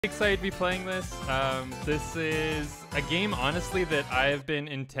Excited to be playing this. This is a game, honestly, that I've been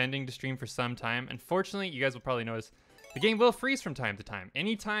intending to stream for some time. Unfortunately, you guys will probably notice the game will freeze from time to time.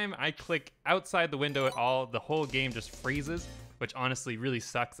 Anytime I click outside the window at all, the whole game just freezes, which honestly really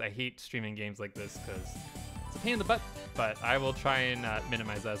sucks. I hate streaming games like this because it's a pain in the butt, but I will try and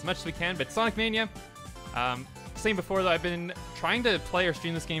minimize that as much as we can. But Sonic Mania, same before though, I've been trying to play or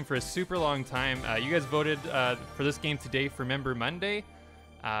stream this game for a super long time. You guys voted for this game today for Member Monday.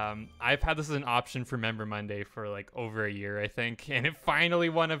 I've had this as an option for Member Monday for like over a year, I think, and it finally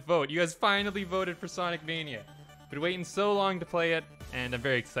won a vote. You guys finally voted for Sonic Mania. Been waiting so long to play it, and I'm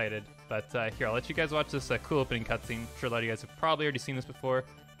very excited. But here, I'll let you guys watch this cool opening cutscene. I'm sure a lot of you guys have probably already seen this before,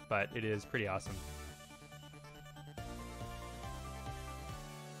 but it is pretty awesome.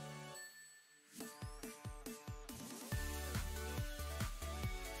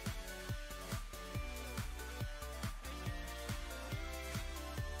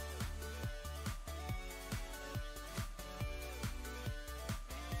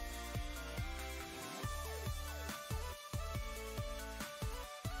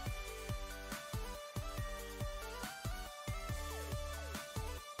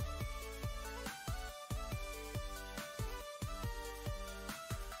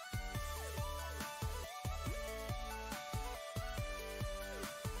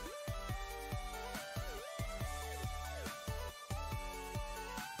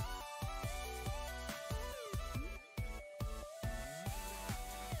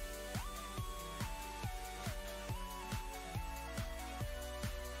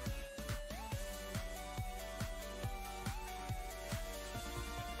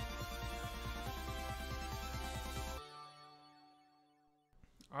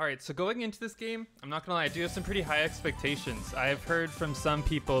 Alright, so going into this game, I'm not gonna lie, I do have some pretty high expectations. I've heard from some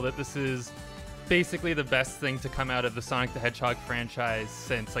people that this is basically the best thing to come out of the Sonic the Hedgehog franchise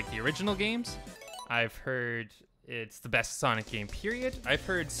since like the original games. I've heard it's the best Sonic game, period. I've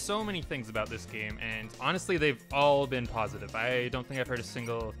heard so many things about this game, and honestly, they've all been positive. I don't think I've heard a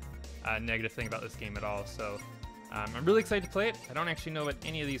single negative thing about this game at all, so I'm really excited to play it. I don't actually know what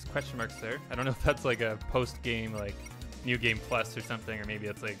any of these question marks are. I don't know if that's like a post-game, like, New Game Plus or something, or maybe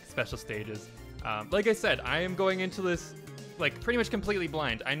it's like special stages. Like I said, I am going into this like pretty much completely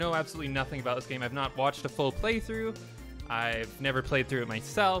blind. I know absolutely nothing about this game. I've not watched a full playthrough. I've never played through it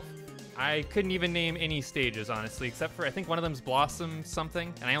myself. I couldn't even name any stages, honestly, except for I think one of them's Blossom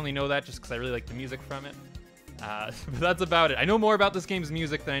something, and I only know that just because I really like the music from it. But that's about it. I know more about this game's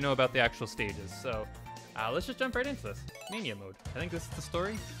music than I know about the actual stages, so let's just jump right into this. Mania mode. I think this is the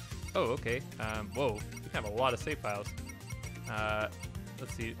story. Oh, okay. Whoa, we have a lot of save files.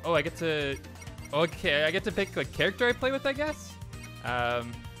 Let's see. Oh, I get to... Okay, I get to pick what character I play with, I guess? I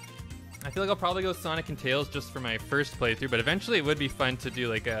feel like I'll probably go Sonic and Tails just for my first playthrough, but eventually it would be fun to do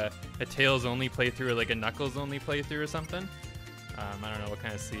like a Tails-only playthrough or like a Knuckles-only playthrough or something. I don't know what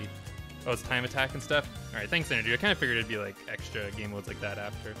kind of see. Oh, it's time attack and stuff? Alright, thanks, Energy. I kind of figured it'd be like extra game modes like that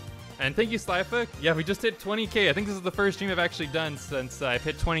after. And thank you, Slyfook. Yeah, we just hit 20K. I think this is the first stream I've actually done since I've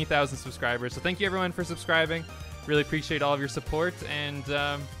hit 20,000 subscribers. So thank you, everyone, for subscribing. Really appreciate all of your support. And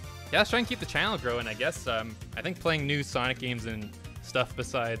yeah, let's try and keep the channel growing, I guess. I think playing new Sonic games and stuff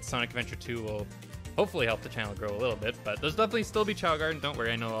besides Sonic Adventure 2 will hopefully help the channel grow a little bit. But there's definitely still be Chow Garden. Don't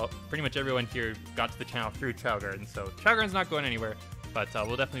worry, I know pretty much everyone here got to the channel through Chow Garden. So Chow Garden's not going anywhere. But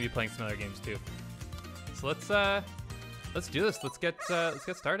we'll definitely be playing some other games too. So let's do this. Let's get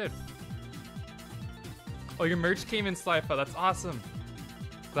started. Oh, your merch came in, Slyfo. That's awesome.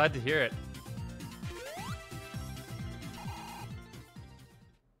 Glad to hear it.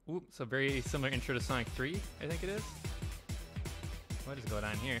 Ooh, so very similar intro to Sonic 3, I think it is. What is going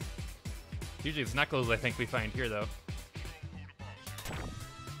on here? Usually it's Knuckles, I think we find here, though.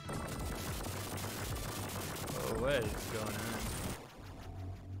 Oh, what is going on?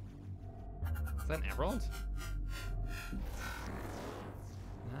 Is that an emerald?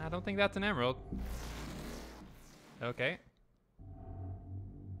 Nah, I don't think that's an emerald. Okay.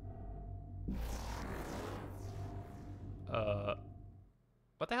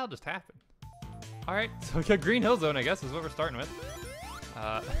 What the hell just happened? Alright, so we got Green Hill Zone, I guess, is what we're starting with.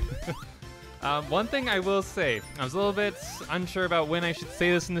 One thing I will say, I was a little bit unsure about when I should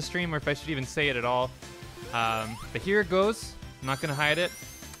say this in the stream or if I should even say it at all. But here it goes. I'm not gonna hide it.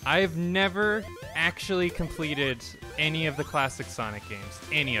 I've never actually completed any of the classic Sonic games.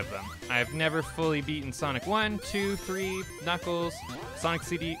 Any of them. I've never fully beaten Sonic 1, 2, 3, Knuckles, Sonic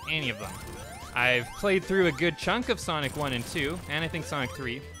CD, any of them. I've played through a good chunk of Sonic 1 and 2, and I think Sonic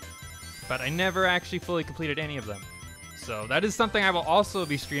 3, but I never actually fully completed any of them. So that is something I will also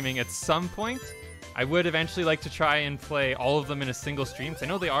be streaming at some point. I would eventually like to try and play all of them in a single stream, because I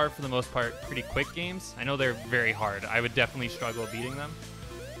know they are, for the most part, pretty quick games. I know they're very hard. I would definitely struggle beating them.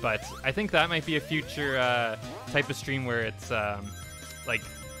 But I think that might be a future type of stream where it's like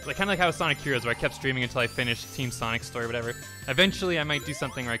kind of like how Sonic Heroes, where I kept streaming until I finished Team Sonic's story or whatever. Eventually, I might do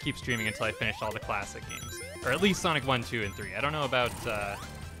something where I keep streaming until I finish all the classic games. Or at least Sonic 1, 2, and 3. I don't know about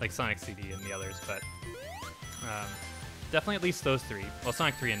like Sonic CD and the others, but definitely at least those 3. Well,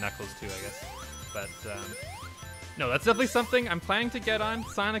 Sonic 3 and Knuckles too, I guess. But no, that's definitely something I'm planning to get on.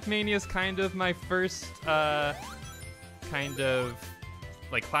 Sonic Mania is kind of my first kind of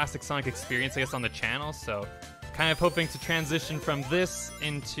like classic Sonic experience, I guess, on the channel. So kind of hoping to transition from this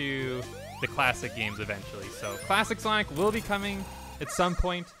into the classic games eventually. So classic Sonic will be coming at some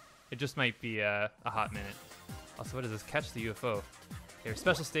point. It just might be a hot minute. Also, what is this? Catch the UFO. Here,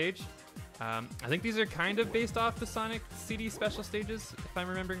 special stage. I think these are kind of based off the Sonic CD special stages, if I'm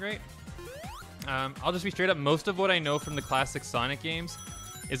remembering right. I'll just be straight up. Most of what I know from the classic Sonic games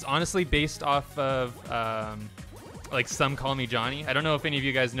is honestly based off of like Some Call Me Johnny. I don't know if any of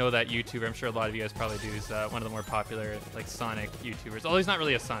you guys know that YouTuber. I'm sure a lot of you guys probably do. He's one of the more popular like Sonic YouTubers. Although he's not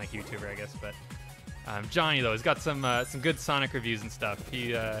really a Sonic YouTuber, I guess. But Johnny, though, he's got some good Sonic reviews and stuff.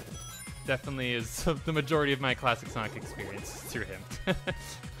 He definitely is the majority of my classic Sonic experience through him.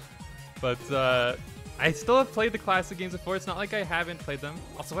 But I still have played the classic games before. It's not like I haven't played them.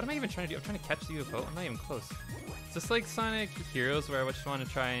 Also, what am I even trying to do? I'm trying to catch the UFO. I'm not even close. Is this like Sonic Heroes, where I just want to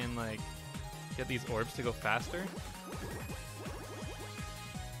try and like get these orbs to go faster?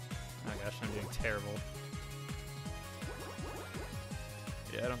 Oh gosh, I'm doing terrible.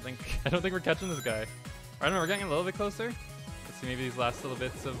 Yeah, I don't think we're catching this guy. I don't know, we're getting a little bit closer. Let's see, maybe these last little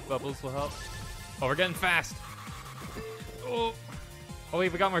bits of bubbles will help. Oh, we're getting fast. Oh. Oh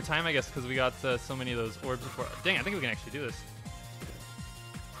wait, we got more time, I guess, because we got so many of those orbs before. Dang, I think we can actually do this.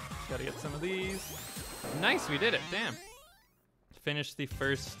 Gotta get some of these. Nice, we did it. Damn. Finished the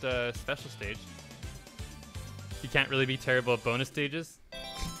first special stage. You can't really be terrible at bonus stages.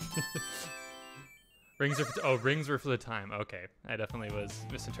 Rings were for the time. Okay, I definitely was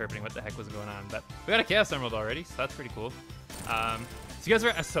misinterpreting what the heck was going on. But we got a Chaos Emerald already, so that's pretty cool. So you guys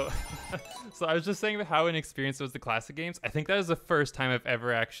were so I was just saying about how inexperienced was the classic games. I think that is the first time I've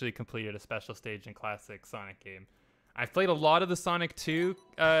ever actually completed a special stage in classic Sonic game. I've played a lot of the Sonic 2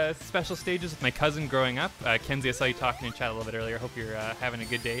 special stages with my cousin growing up. Kenzie, I saw you talking in chat a little bit earlier. Hope you're having a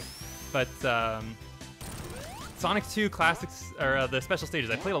good day. But Sonic 2 classics, or the special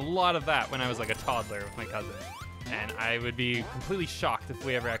stages, I played a lot of that when I was like a toddler with my cousin. And I would be completely shocked if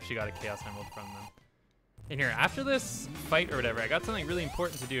we ever actually got a Chaos Emerald from them. And here, after this fight or whatever, I got something really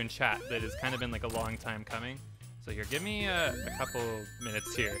important to do in chat that has kind of been like a long time coming. So here, give me a couple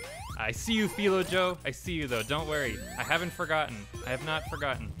minutes here. I see you, Philo Joe. I see you, though. Don't worry. I haven't forgotten. I have not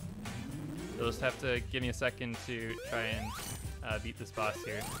forgotten. You'll just have to give me a second to try and beat this boss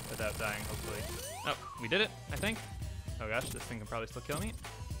here without dying, hopefully. Oh, we did it, I think. Oh gosh, this thing can probably still kill me.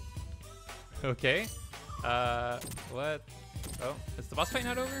 Okay. What? Oh, is the boss fight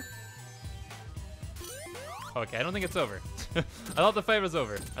not over? Okay, I don't think it's over. I thought the fight was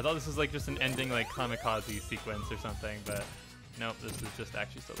over. I thought this was like just an ending like kamikaze sequence or something, but nope, this is just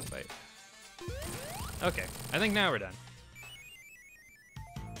actually still the fight. Okay, I think now we're done.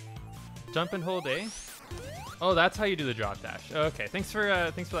 Jump and hold A. Oh, that's how you do the drop dash. Okay, thanks for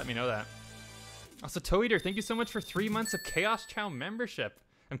letting me know that. Also, Toe Eater, thank you so much for 3 months of Chaos Chow membership.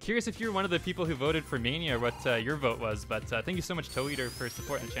 I'm curious if you're one of the people who voted for Mania or what your vote was, but thank you so much, Toe Eater, for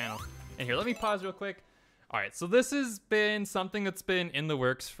supporting the channel. And here, let me pause real quick. All right, so this has been something that's been in the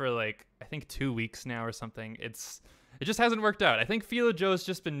works for like, I think 2 weeks now or something. It just hasn't worked out. I think Philo Joe's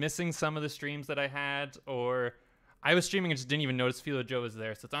just been missing some of the streams that I had, or I was streaming and just didn't even notice Philo Joe was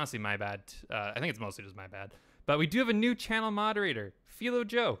there, so it's honestly my bad. I think it's mostly just my bad. But we do have a new channel moderator, Philo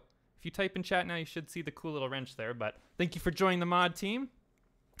Joe. If you type in chat now, you should see the cool little wrench there, but thank you for joining the mod team.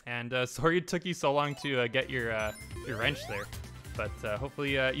 And sorry it took you so long to get your wrench there. But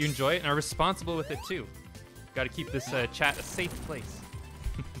hopefully you enjoy it and are responsible with it too. Got to keep this chat a safe place.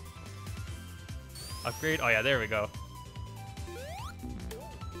 Upgrade. Oh yeah, there we go.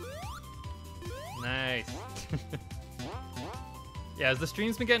 Nice. Yeah, as the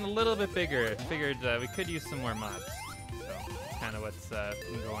stream's been getting a little bit bigger, I figured we could use some more mods. So that's kind of what's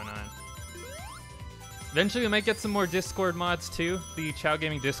been going on. Eventually, we might get some more Discord mods too. The Chow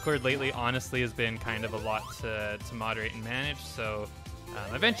Gaming Discord lately, honestly, has been kind of a lot to moderate and manage. So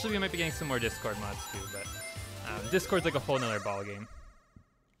eventually, we might be getting some more Discord mods too. But Discord's like a whole nother ballgame.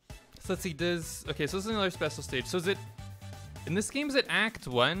 So let's see. Okay, so this is another special stage. So is it in this game? Is it Act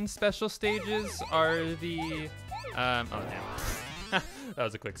 1 special stages are the? Oh damn, that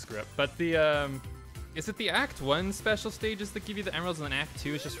was a quick screw up. But the Is it the Act 1 special stages that give you the emeralds, and then Act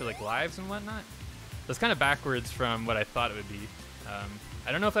 2 is just for like lives and whatnot? That's kind of backwards from what I thought it would be.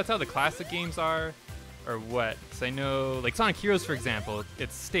 I don't know if that's how the classic games are or what. Because I know, like Sonic Heroes, for example,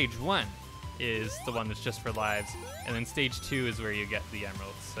 it's stage 1 is the one that's just for lives, and then stage 2 is where you get the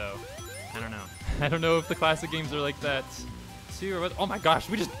emeralds. So I don't know. I don't know if the classic games are like that too, or what. Oh my gosh,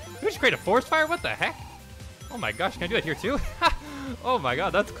 we just create a forest fire? What the heck? Oh my gosh, can I do it here too? Oh my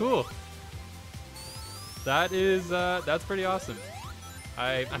god, that's cool. That is, that's pretty awesome.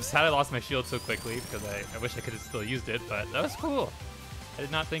 I'm sad I lost my shield so quickly because I wish I could have still used it, but that was cool. I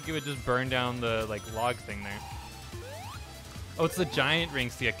did not think it would just burn down the like log thing there. Oh, it's the giant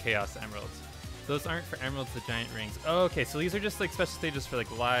rings to get Chaos Emeralds. Those aren't for emeralds, the giant rings. Oh, okay, so these are just like special stages for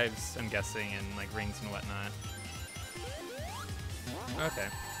like lives, I'm guessing, and like rings and whatnot. Okay.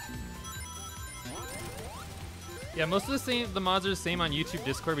 Yeah, most of the mods are the same on YouTube,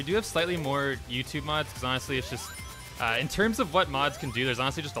 Discord. We do have slightly more YouTube mods because honestly, it's just in terms of what mods can do, there's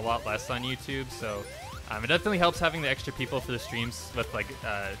honestly just a lot less on YouTube. So it definitely helps having the extra people for the streams with like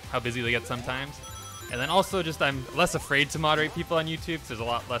how busy they get sometimes. And then also just I'm less afraid to moderate people on YouTube because there's a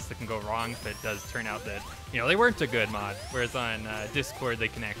lot less that can go wrong if it does turn out that, you know, they weren't a good mod. Whereas on Discord, they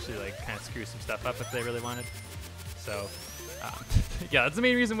can actually like kind of screw some stuff up if they really wanted. So yeah, that's the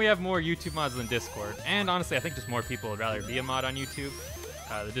main reason we have more YouTube mods than Discord. And honestly, I think just more people would rather be a mod on YouTube.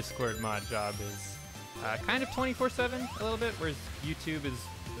 The Discord mod job is kind of 24/7 a little bit, whereas YouTube is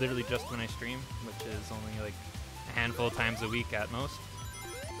literally just when I stream, which is only like a handful of times a week at most.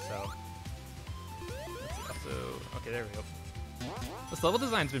 So, okay, there we go. This level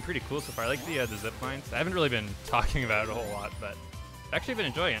design's been pretty cool so far. I like the zip lines. I haven't really been talking about it a whole lot, but I've actually been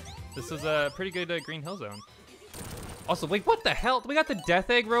enjoying it. This is a pretty good Green Hill Zone. Also, wait, what the hell? We got the Death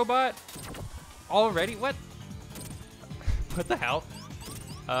Egg robot already? What? What the hell?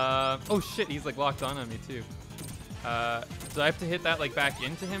 Oh shit, he's like locked on me too. So I have to hit that like back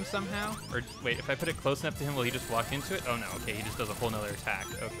into him somehow? Or wait, if I put it close enough to him, will he just walk into it? Oh no, okay, he just does a whole nother attack.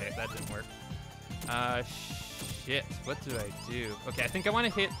 Okay, that didn't work. Shit, what do I do? Okay, I think I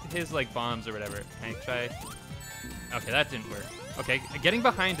want to hit his like bombs or whatever. Can I try? Okay, that didn't work. Okay, getting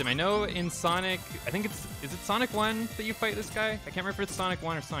behind him. I know in Sonic, I think is it Sonic 1 that you fight this guy? I can't remember if it's Sonic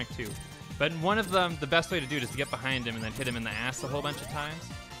 1 or Sonic 2. But in one of them, the best way to do it is to get behind him and then hit him in the ass a whole bunch of times.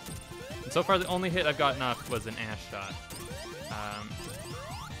 And so far, the only hit I've gotten off was an ass shot.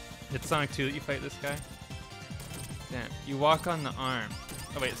 It's Sonic 2 that you fight this guy. Damn, you walk on the arm.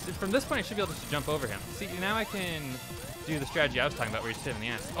 Oh wait, so from this point I should be able to just jump over him. See, now I can do the strategy I was talking about where you just hit him in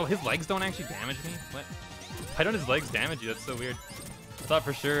the ass. Oh, his legs don't actually damage me? What? Why don't his legs damage you? That's so weird. I thought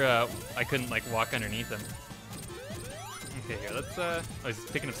for sure I couldn't like walk underneath him. Okay, here, let's oh, he's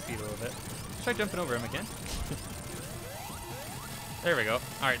picking up speed a little bit. Let's try jumping over him again. There we go.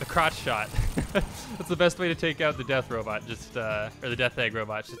 All right, the crotch shot. That's the best way to take out the death robot, just or the death egg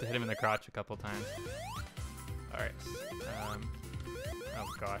robot, just to hit him in the crotch a couple times. All right. Oh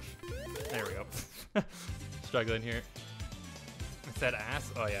gosh. There we go. Struggling here. It said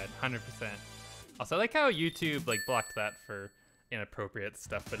ass. Oh yeah, 100%. Also, I like how YouTube like blocked that for inappropriate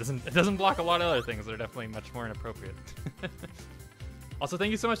stuff, but it doesn't block a lot of other things that are definitely much more inappropriate. Also,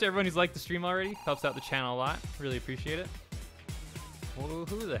 thank you so much to everyone who's liked the stream already. Helps out the channel a lot. Really appreciate it. Whoa,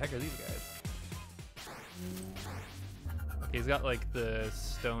 who the heck are these guys? Okay, he's got like the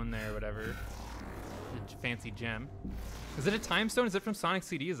stone there, or whatever. The fancy gem. Is it a time stone? Is it from Sonic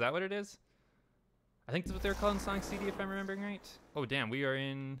CD? Is that what it is? I think that's what they're called in Sonic CD, if I'm remembering right. Oh damn, we're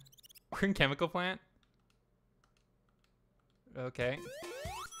in Chemical Plant. Okay.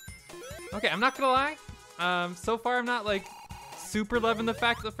 Okay, I'm not gonna lie. So far I'm not like super loving the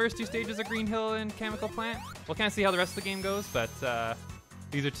fact that the first two stages are Green Hill and Chemical Plant. We'll kind of see how the rest of the game goes, but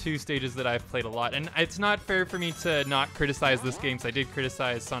these are two stages that I've played a lot. And it's not fair for me to not criticize this game, because I did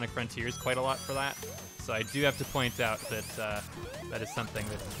criticize Sonic Frontiers quite a lot for that. So I do have to point out that that is something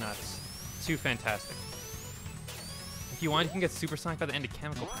that is not too fantastic. If you want, you can get Super Sonic by the end of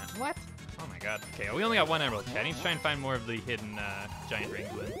Chemical Plant. What? Oh my god. Okay, well, we only got one emerald. Okay, I need to try and find more of the hidden giant rings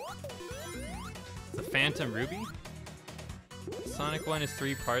then. The Phantom Ruby? Sonic 1 is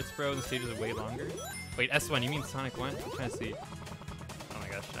 3 parts, bro. The stages are way longer. Wait, S1, you mean Sonic 1? I'm trying to see. Oh my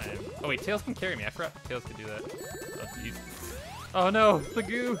gosh. Oh wait, Tails can carry me. I forgot Tails could do that. Oh, jeez. Oh no, the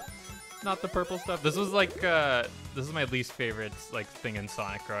goo! Not the purple stuff. This was like, this is my least favorite like thing in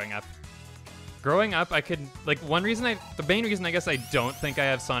Sonic growing up. Growing up, I could, like, the main reason I guess I don't think I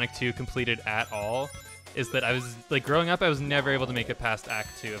have Sonic 2 completed at all is that I was, like, growing up, I was never able to make it past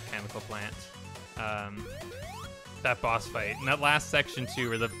Act 2 of Chemical Plant. That boss fight. And that last section, too,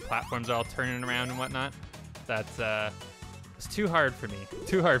 where the platforms are all turning around and whatnot, that was too hard for me.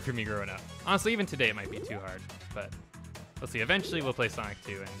 Too hard for me growing up. Honestly, even today it might be too hard, but let's see. Eventually we'll play Sonic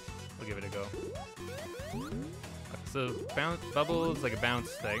 2 and we'll give it a go. So bubble is like a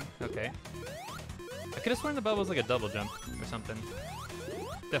bounce thing. Okay. I could have sworn the bubble is like a double jump or something.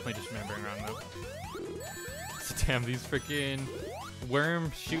 Definitely just remembering wrong though. So damn, these freaking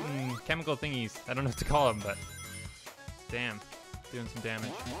worm shooting chemical thingies. I don't know what to call them, but damn, doing some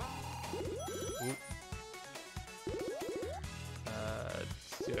damage. Ooh.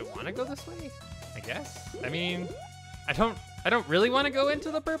 Do I want to go this way? I guess. I mean, I don't really want to go into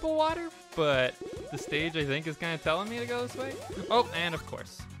the purple water, but the stage I think is kind of telling me to go this way. Oh, and of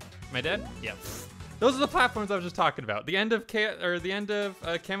course, am I dead? Yep. Those are the platforms I was just talking about. The end of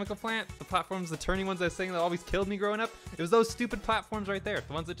Chemical Plant, the platforms, the turning ones I was saying that always killed me growing up. It was those stupid platforms right there,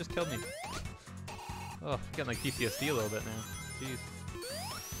 the ones that just killed me. Oh, I'm getting like PTSD a little bit now. Jeez.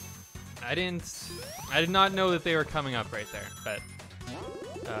 I did not know that they were coming up right there, but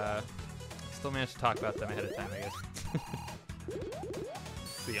still managed to talk about them ahead of time, I guess.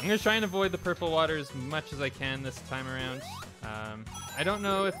 See, I'm gonna try and avoid the purple water as much as I can this time around. I don't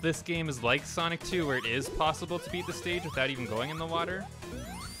know if this game is like Sonic 2, where it is possible to beat the stage without even going in the water.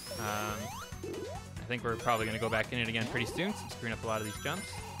 I think we're probably gonna go back in it again pretty soon, so I'm screwing up a lot of these jumps.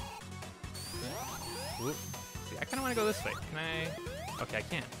 Ooh. See, I kinda wanna go this way. Can I? Okay, I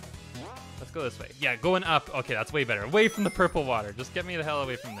can't. Let's go this way. Yeah, going up. Okay, that's way better. Away from the purple water. Just get me the hell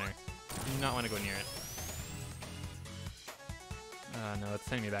away from there. I do not want to go near it. Oh no, it's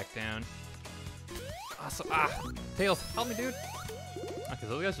sending me back down. Awesome. Tails, help me, dude. Okay, so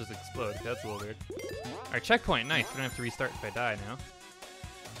those guys just explode. That's a little weird. Alright, checkpoint. Nice. We don't have to restart if I die now.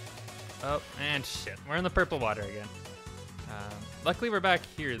 Oh, and shit. We're in the purple water again. Luckily, we're back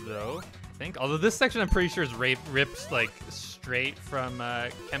here, though, I think. Although this section, I'm pretty sure is ripped, like, straight from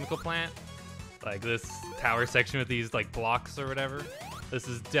Chemical Plant. Like, this tower section with these, like, blocks or whatever. This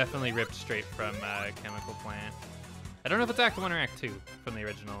is definitely ripped straight from Chemical Plant. I don't know if it's Act 1 or Act 2 from the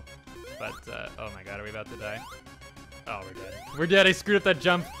original. But, oh my god, are we about to die? Oh, we're dead. We're dead. I screwed up that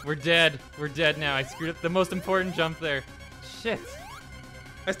jump. We're dead. We're dead now. I screwed up the most important jump there. Shit.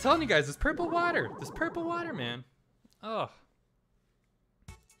 I was telling you guys, this purple water. This purple water, man. Oh.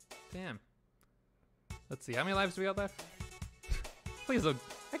 Damn. Let's see. How many lives do we got left? Please, look.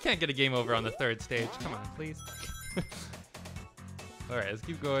 I can't get a game over on the third stage. Come on, please. Alright, let's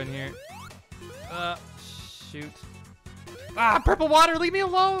keep going here. Shoot. Purple water, leave me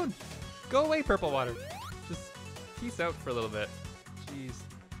alone! Go away, purple water. Just peace out for a little bit. Jeez.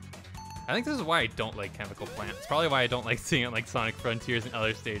 I think this is why I don't like Chemical Plant. It's probably why I don't like seeing it like Sonic Frontiers and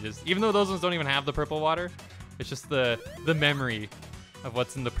other stages. Even though those ones don't even have the purple water, it's just the memory of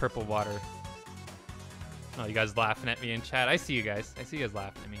what's in the purple water. Oh, you guys laughing at me in chat. I see you guys. I see you guys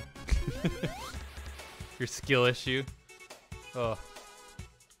laughing at me. Your skill issue. Oh.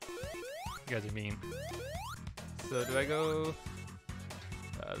 You guys are mean. So do I go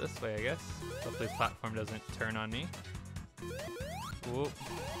this way, I guess? Hopefully this platform doesn't turn on me. Whoa.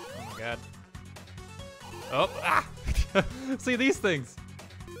 Oh my god. Oh, see these things.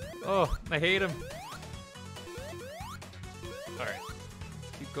 Oh, I hate them. Alright.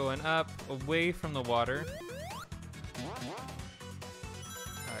 Keep going up, away from the water.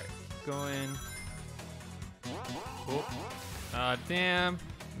 Alright, keep going. Oh, damn.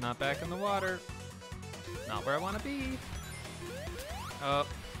 Not back in the water. Not where I want to be. Oh,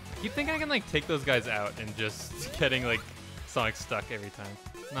 I keep thinking I can like take those guys out and just getting like Sonic stuck every time.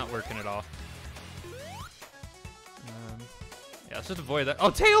 Not working at all. Yeah, let's just avoid that.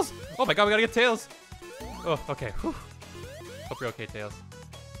 Oh, Tails! Oh my god, we gotta get Tails! Oh, okay. Whew. Hope you're okay, Tails.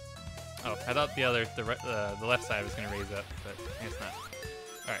 Oh, I thought the left side was gonna raise up, but I guess not.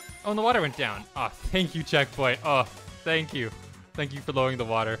 Alright. Oh, and the water went down. Oh, thank you, checkpoint. Oh, thank you. Thank you for lowering the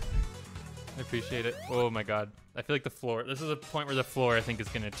water. I appreciate it. Oh my god. I feel like the floor, this is a point where the floor I think is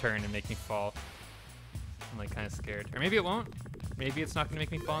gonna turn and make me fall. I'm like kind of scared. Or maybe it won't. Maybe it's not gonna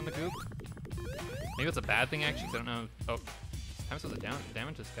make me fall in the goop. Maybe it's a bad thing actually, 'cause I don't know. Oh, how am I supposed to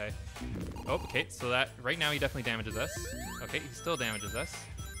damage this guy? Oh, okay, so that, right now he definitely damages us. Okay, he still damages us.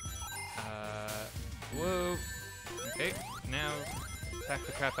 Whoa. Okay, now attack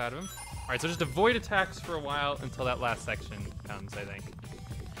the crap out of him. Alright, so just avoid attacks for a while until that last section comes, I think.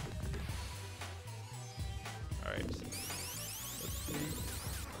 Alright. Let's see.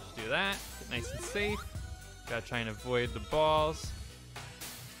 Just do that. Get nice and safe. Gotta try and avoid the balls.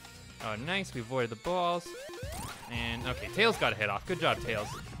 Oh, nice. We avoided the balls. And, okay, Tails got a hit off. Good job, Tails.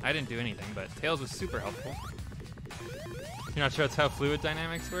 I didn't do anything, but Tails was super helpful. You're not sure that's how fluid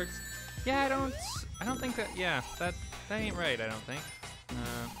dynamics works? Yeah, I don't think that, yeah, that ain't right, I don't think.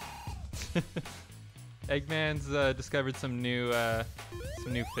 Eggman's discovered some new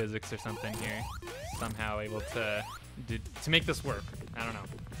physics or something here. Somehow able to make this work. I don't know.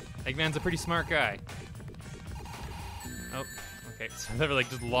 Eggman's a pretty smart guy. Oh, okay. So they were like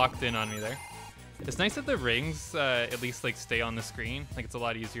just locked in on me there. It's nice that the rings at least like stay on the screen. Like it's a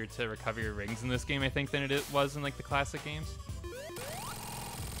lot easier to recover your rings in this game, I think, than it was in like the classic games.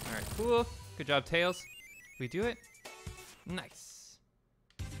 All right, cool. Good job, Tails. We do it. Nice.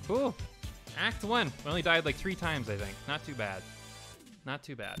 Cool. Act 1. We only died like 3 times, I think. Not too bad. Not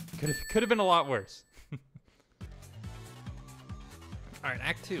too bad. Could have been a lot worse. All right,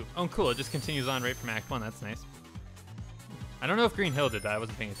 Act 2. Oh, cool. It just continues on right from Act 1. That's nice. I don't know if Green Hill did that. I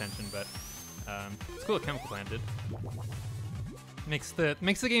wasn't paying attention, but it's cool. Chemical Plant did. Makes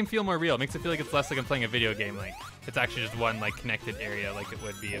the game feel more real. Makes it feel like it's less like I'm playing a video game. Like it's actually just one like connected area, like it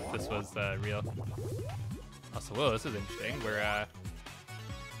would be if this was real. Also, whoa, this is interesting. We're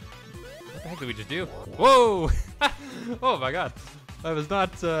what the heck did we just do? Whoa! Oh my god, I was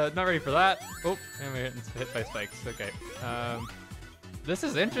not ready for that. Oh, and we're hit by spikes. Okay. This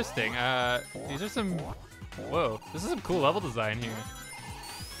is interesting. These are some. Whoa, this is some cool level design here.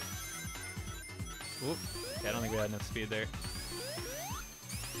 Oop. Yeah, I don't think we had enough speed there.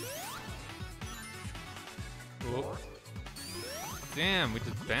 Oop. Damn, we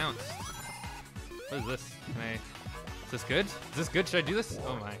just bounced. What is this? Is this good? Is this good? Should I do this?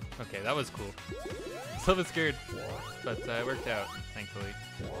 Oh my. Okay, that was cool. Still a bit scared, but it worked out, thankfully.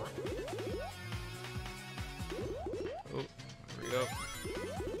 Oh, here we go.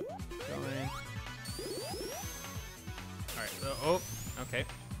 Going. Alright, oh, okay.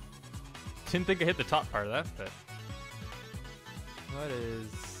 Didn't think I hit the top part of that, but what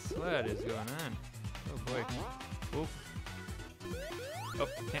is going on? Oh boy. Oh. Oh,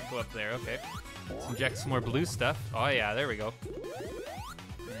 can't go up there, okay. Let's inject some more blue stuff. Oh yeah, there we go.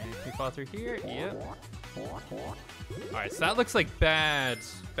 And can we fall through here? Yep. Alright, so that looks like bad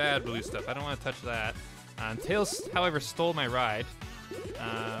blue stuff. I don't want to touch that. Tails, however, stole my ride.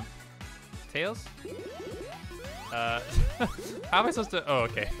 Tails? How am I supposed to? Oh,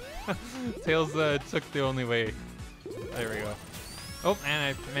 okay. Tails took the only way. There we go. Oh,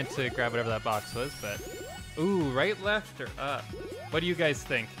 and I meant to grab whatever that box was, but... Ooh, right, left, or up? What do you guys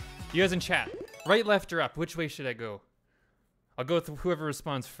think? You guys in chat. Right, left, or up? Which way should I go? I'll go with whoever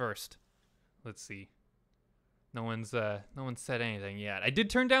responds first. Let's see. No one's said anything yet. I did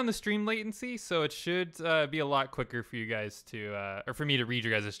turn down the stream latency, so it should be a lot quicker for you guys to, or for me to read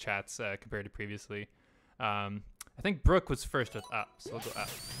your guys' chats compared to previously. I think Brooke was first with up, so we'll go up.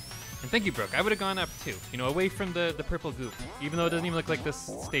 And thank you, Brooke. I would have gone up too. You know, away from the purple goop. Even though it doesn't even look like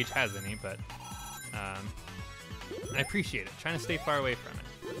this stage has any, but I appreciate it. Trying to stay far away from it.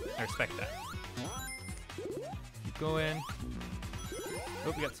 I respect that. Keep going.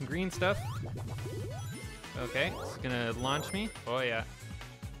 Oh, we got some green stuff. Okay, it's gonna launch me. Oh yeah.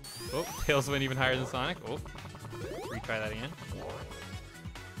 Oh, Tails went even higher than Sonic. Oh, let's retry that again.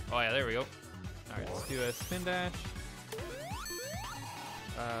 Oh yeah, there we go. All right, let's do a spin dash.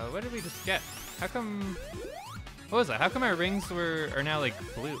 What did we just get? How come? What was that? How come our rings are now like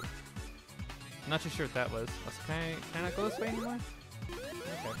blue? I'm not too sure what that was. Also, can I not go this way anymore?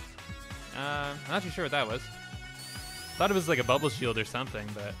 Okay. I'm not too sure what that was. Thought it was like a bubble shield or something,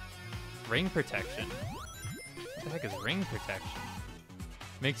 but ring protection. What the heck is ring protection?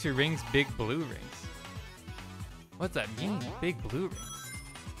 Makes your rings big blue rings. What's that mean? Big blue rings.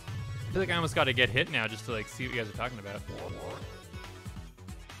 I feel like I almost got to get hit now just to like see what you guys are talking about.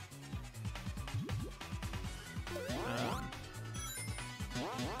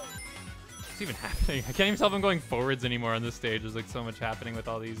 What's even happening? I can't even tell if I'm going forwards anymore on this stage. There's like so much happening with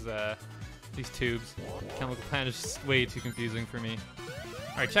all these tubes. Chemical Plant is just way too confusing for me.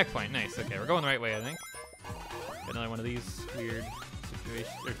 All right, checkpoint. Nice. Okay, we're going the right way, I think. Got another one of these weird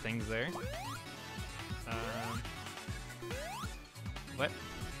situations or things there. What?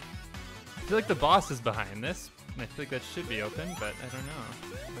 I feel like the boss is behind this. And I feel like that should be open, but I don't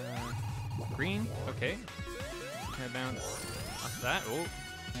know. Green. Okay. Can I bounce off that? Oh.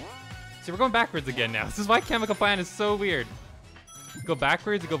 See, we're going backwards again now. This is why Chemical Plant is so weird. You go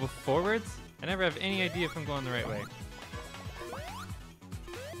backwards, you go forwards. I never have any idea if I'm going the right way.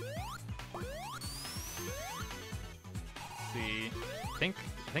 Let's see. I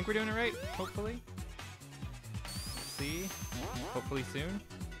think we're doing it right, hopefully. Let's see. Hopefully soon.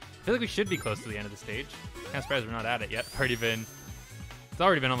 I feel like we should be close to the end of the stage. Kind of surprised we're not at it yet. It's already been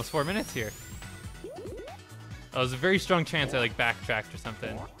almost 4 minutes here. Oh, there's a very strong chance I like backtracked or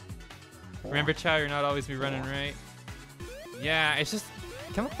something. Remember, Chow, you're not always be running right. Yeah, it's just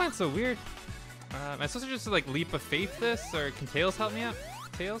Chemical Plant's so weird. Am I supposed to just like leap of faith this, or can Tails help me out?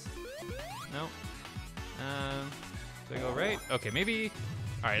 Tails? No. Do I go right? Okay, maybe.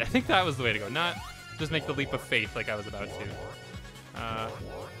 All right, I think that was the way to go. Not just make the leap of faith like I was about to.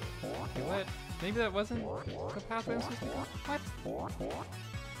 Okay, what? Maybe that wasn't the pathway I'm supposed to go? What?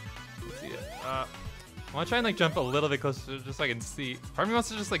 Let's see it. I want to try and like jump a little bit closer just so I can see. Part of me wants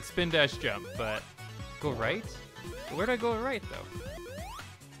to just like spin dash jump, but go right? Where do I go right though?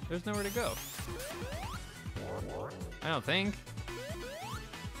 There's nowhere to go. I don't think.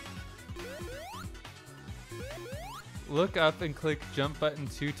 Look up and click jump button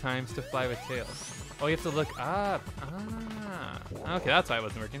 2 times to fly with tails. Oh, you have to look up. Ah. Okay, that's why it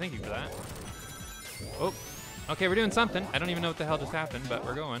wasn't working. Thank you for that. Oh. Okay, we're doing something. I don't even know what the hell just happened, but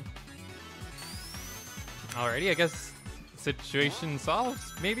we're going. Alrighty, I guess situation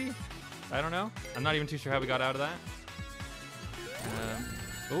solved, maybe? I don't know. I'm not even too sure how we got out of that.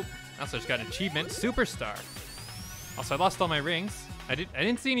 Oh, also just got an achievement, Superstar. Also, I lost all my rings. I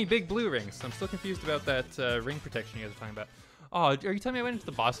didn't see any big blue rings, so I'm still confused about that ring protection you guys are talking about. Oh, are you telling me I went into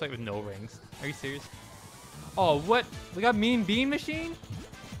the boss fight with no rings? Are you serious? Oh, what? We got Mean Bean Machine?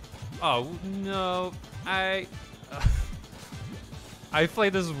 Oh, no. I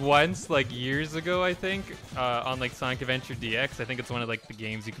played this once, like years ago, I think, on like Sonic Adventure DX. I think it's one of like the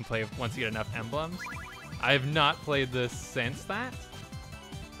games you can play once you get enough emblems. I have not played this since that.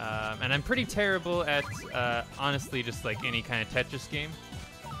 And I'm pretty terrible at, honestly, just like any kind of Tetris game.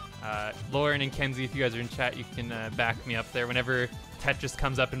 Lauren and Kenzie, if you guys are in chat, you can back me up there. Whenever Tetris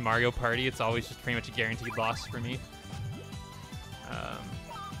comes up in Mario Party, it's always just pretty much a guaranteed loss for me.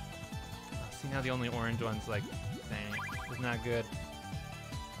 See, now the only orange one's like, dang, it's not good.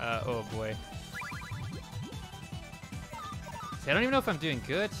 Oh boy. See, I don't even know if I'm doing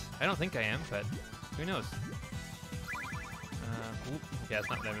good. I don't think I am, but who knows? Yeah, that's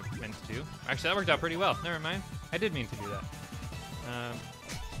not what I meant to do. Actually, that worked out pretty well. Never mind. I did mean to do that.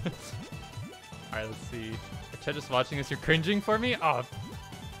 Alright, let's see. Are Chet just watching this? You're cringing for me? Oh.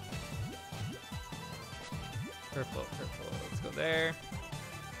 Purple, purple. Let's go there.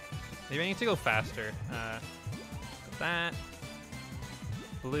 Maybe I need to go faster. That.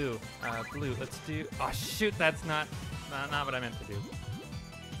 Blue. Blue. Let's do... Oh, shoot. That's not what I meant to do.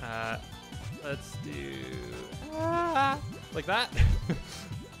 Let's do... like that?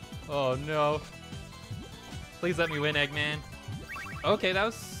 Oh, no. Please let me win, Eggman. Okay, that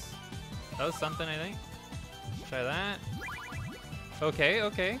was something, I think. Let's try that. Okay,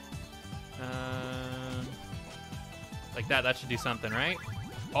 okay. Like that. That should do something, right?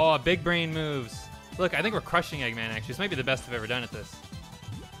 Oh, big brain moves. Look, I think we're crushing Eggman, actually. This might be the best I've ever done at this.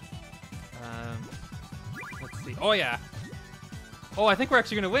 Let's see. Oh, yeah. Oh, I think we're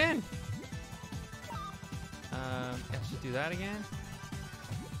actually going to win. I should do that again.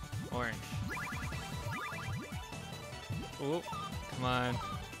 Orange. Oh, come on.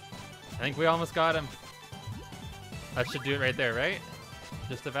 I think we almost got him. That should do it right there, right?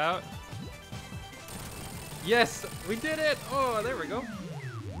 Just about. Yes, we did it. Oh, there we go.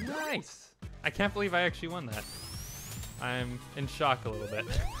 Nice. I can't believe I actually won that. I'm in shock a little bit.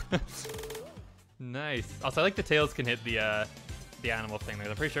 Nice. Also, I like the tails can hit the animal thing there.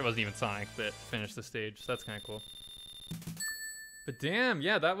 I'm pretty sure it wasn't even Sonic that finished the stage, so that's kind of cool. But damn,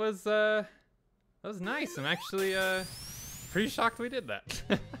 yeah, that was nice. I'm actually pretty shocked we did that.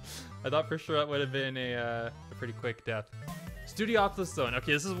 I thought for sure that would have been a pretty quick death. Studiopolis Zone.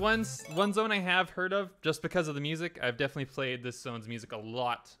 Okay, this is one zone I have heard of just because of the music. I've definitely played this zone's music a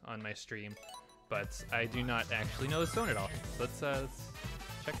lot on my stream, but I do not actually know this zone at all. So let's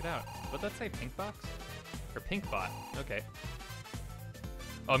check it out. What'd that say? Pink box? Or pink bot? Okay.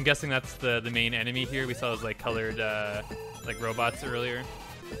 Oh, I'm guessing that's the main enemy here. We saw those like colored like robots earlier.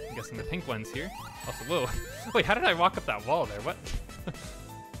 I'm guessing the pink one's here. Also, whoa. Wait, how did I walk up that wall there? What? Are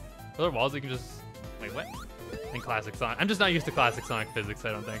there walls you can just... Wait, what? In classic Sonic. I'm just not used to classic Sonic physics,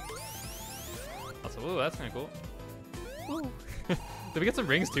 I don't think. Also, whoa, that's kind of cool. Woo. Did we get some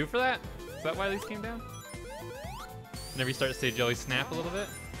rings too for that? Is that why these came down? Whenever you start a stage, you always snap a little bit.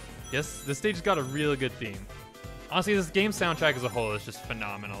 Yes, this stage's got a really good theme. Honestly, this game soundtrack as a whole is just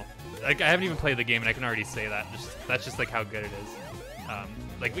phenomenal. Like, I haven't even played the game, and I can already say that. That's just like how good it is.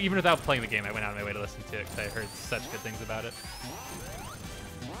 Like, even without playing the game, I went out of my way to listen to it because I heard such good things about it.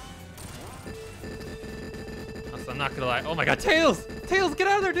 Also, I'm not gonna lie. Oh my god, Tails! Tails, get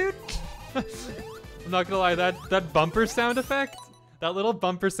out of there, dude! I'm not gonna lie, that bumper sound effect, that little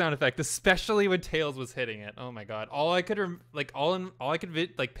bumper sound effect, especially when Tails was hitting it. Oh my god, all I could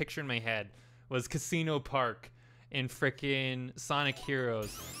picture in my head was Casino Park in frickin' Sonic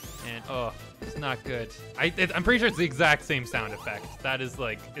Heroes, and oh, it's not good. I'm pretty sure it's the exact same sound effect. That is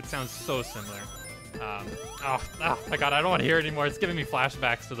like, it sounds so similar. Oh my god, I don't want to hear it anymore. It's giving me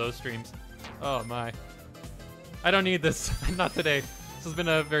flashbacks to those streams. Oh my. I don't need this. Not today. This has been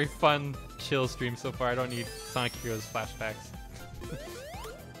a very fun, chill stream so far. I don't need Sonic Heroes flashbacks.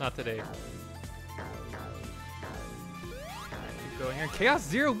 Not today. Keep going here. Chaos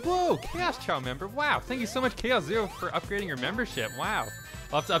Zero. Whoa! Chaos Chow member. Wow. Thank you so much, Chaos Zero, for upgrading your membership. Wow.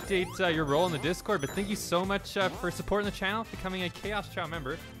 I'll have to update your role in the Discord, but thank you so much for supporting the channel, becoming a Chaos Chow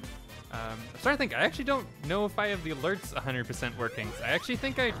member. I'm starting to think, I actually don't know if I have the alerts 100% working. I actually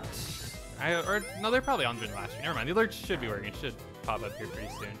think no, they're probably on during last year. Never mind, the alerts should be working. It should pop up here pretty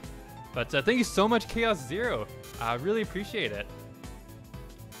soon. But thank you so much, Chaos Zero. I really appreciate it.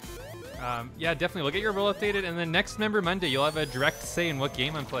 Yeah, definitely. We'll get your role updated, and then next Member Monday, you'll have a direct say in what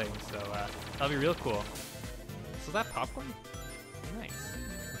game I'm playing. So that'll be real cool. So is that popcorn? Nice.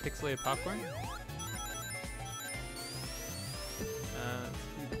 Pixelated popcorn.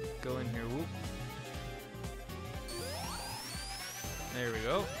 Let's go in here. Whoop. There we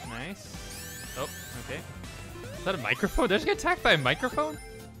go. Nice. Oh, okay. Is that a microphone? Did I just get attacked by a microphone?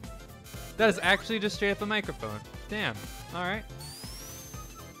 That is actually just straight up a microphone. Damn. All right.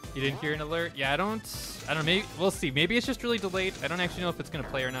 You didn't hear an alert? Yeah, I don't know. Maybe we'll see. Maybe it's just really delayed. I don't actually know if it's gonna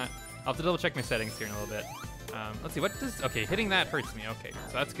play or not. I'll have to double check my settings here in a little bit. Let's see. What does? Okay, hitting that hurts me. Okay,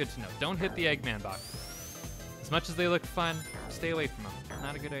 so that's good to know. Don't hit the Eggman box. As much as they look fun, stay away from them.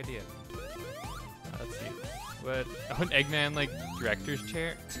 Not a good idea. Let's see. What? Oh, an Eggman like director's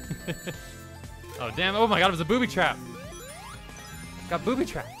chair. Oh damn! Oh my God! It was a booby trap. Got booby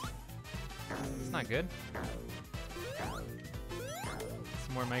trapped. It's not good.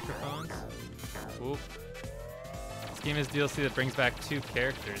 Some more microphones. Oop. This game is DLC that brings back 2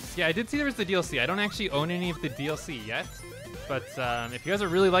 characters. Yeah, I did see there was the DLC. I don't actually own any of the DLC yet. But if you guys are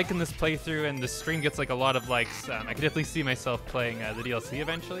really liking this playthrough and the stream gets like a lot of likes, I could definitely see myself playing the DLC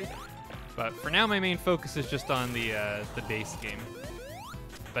eventually. But for now, my main focus is just on the base game.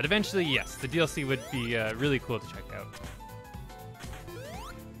 But eventually, yes, the DLC would be really cool to check out.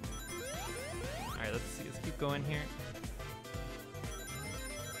 All right, let's see. Let's keep going here.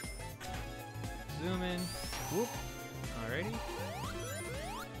 Zoom in. Whoop. Alrighty.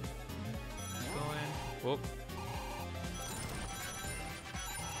 Keep going. Whoop.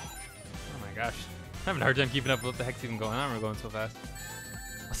 Oh my gosh. I'm having a hard time keeping up with what the heck's even going on. We're going so fast.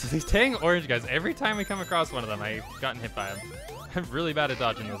 So these dang orange guys, every time we come across one of them, I've gotten hit by them. I'm really bad at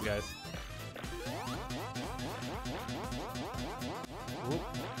dodging those guys. Whoop.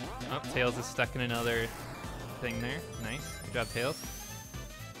 Oh, Tails is stuck in another thing there. Nice. Good job, Tails.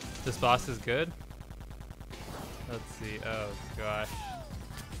 This boss is good. Let's see. Oh, gosh.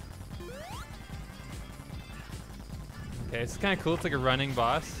 Okay, it's kind of cool. It's like a running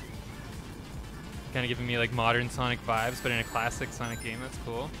boss. Kind of giving me like modern Sonic vibes, but in a classic Sonic game. That's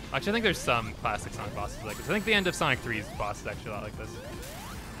cool. Actually, I think there's some classic Sonic bosses like this. I think the end of Sonic 3's boss is actually a lot like this.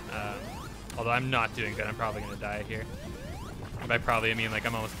 Although I'm not doing good. I'm probably going to die here. And by probably, I mean like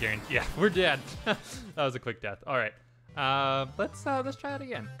I'm almost guaranteed. Yeah, we're dead. That was a quick death. All right. Let's try it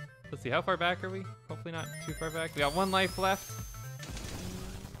again. Let's see. How far back are we? Hopefully not too far back. We got 1 life left.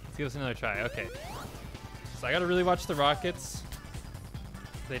 Let's give us another try. Okay. So I got to really watch the rockets.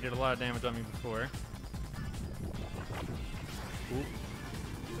 They did a lot of damage on me before. Ooh.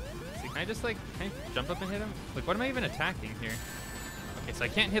 See, can I just like, can I jump up and hit him? Like, what am I even attacking here? Okay, so I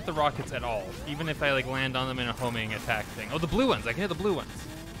can't hit the rockets at all, even if I like land on them in a homing attack thing. Oh, the blue ones, I can hit the blue ones.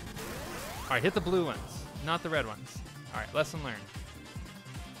 All right, hit the blue ones, not the red ones. All right, lesson learned.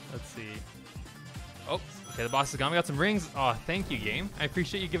 Let's see. Oh, okay, the boss is gone. We got some rings. Oh, thank you, game. I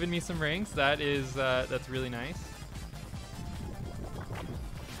appreciate you giving me some rings. That is, that's really nice.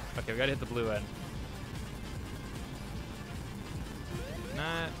 Okay, we gotta hit the blue end.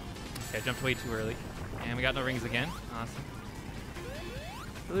 Not. Okay, I jumped way too early. And we got no rings again. Awesome.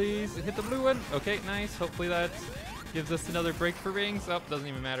 Please hit the blue one. Okay, nice. Hopefully that gives us another break for rings. Oh, doesn't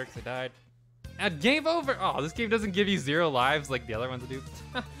even matter because I died. And game over. Oh, this game doesn't give you 0 lives like the other ones do.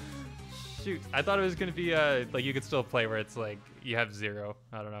 Shoot, I thought it was gonna be like you could still play where it's like you have 0.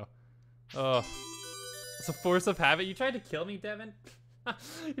 I don't know. Oh, it's a force of habit. You tried to kill me, Devin.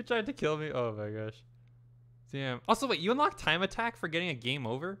 You tried to kill me. Oh my gosh. Damn. Also, wait, you unlock time attack for getting a game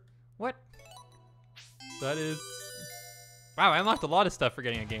over? What? That is... Wow, I unlocked a lot of stuff for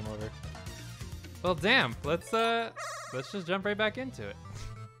getting a game over. Well, damn. Let's just jump right back into it.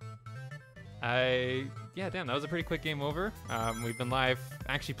 Yeah, damn, that was a pretty quick game over. We've been live,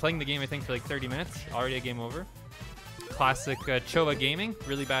 actually playing the game, I think, for like 30 minutes. Already a game over. Classic Choa Gaming.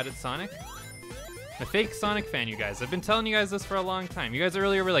 Really bad at Sonic. A fake Sonic fan, you guys. I've been telling you guys this for a long time. You guys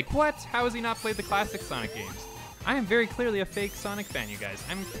earlier were like, what? How has he not played the classic Sonic games? I am very clearly a fake Sonic fan, you guys.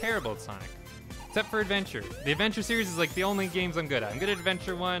 I'm terrible at Sonic. Except for Adventure. The Adventure series is like the only games I'm good at. I'm good at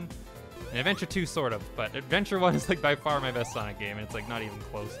Adventure 1. And Adventure 2 sort of, but Adventure 1 is like by far my best Sonic game, and it's like not even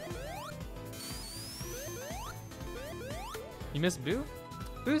close. You miss Boo?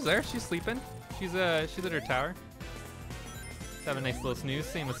 Boo's there, she's sleeping. She's at her tower. Have a nice little snooze,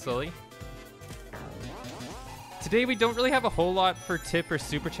 same with Sully. Today we don't really have a whole lot for tip or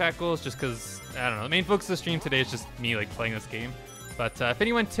super chat goals, just because, I don't know, the main focus of the stream today is just me like playing this game. But if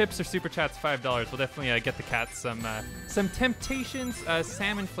anyone tips or super chats $5, we'll definitely get the cats some Temptations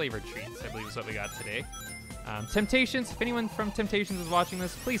salmon flavored treats, I believe is what we got today. Temptations, if anyone from Temptations is watching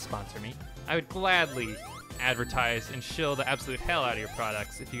this, please sponsor me. I would gladly advertise and shill the absolute hell out of your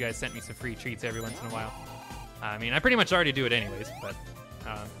products if you guys sent me some free treats every once in a while. I mean, I pretty much already do it anyways, but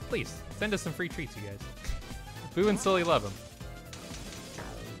please, send us some free treats, you guys. Boo and Sully love them.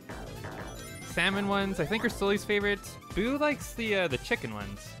 Salmon ones, I think, are Sully's favorite. Boo likes the chicken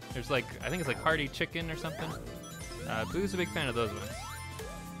ones. There's like, I think it's like hearty chicken or something. Boo's a big fan of those ones.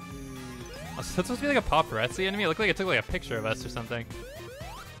 Oh, so that's supposed to be like a paparazzi enemy? It looked like it took like a picture of us or something.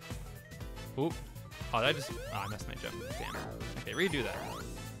 Oop. Oh, that just, I missed my jump. Damn. Okay, redo that.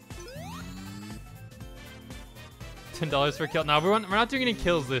 $10 for a kill. No, we're not doing any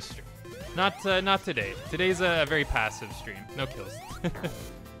kills this stream. Not today. Today's a very passive stream. No kills. Some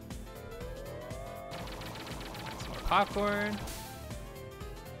more popcorn.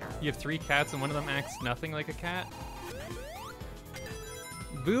 You have 3 cats and one of them acts nothing like a cat.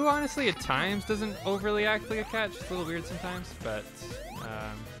 Boo, honestly, at times doesn't overly act like a cat. She's a little weird sometimes, but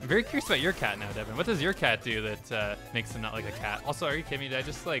I'm very curious about your cat now, Devin. What does your cat do that makes him not like a cat? Also, are you kidding me? Did I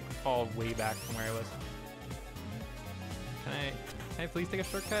just like fall way back from where I was? Can I please take a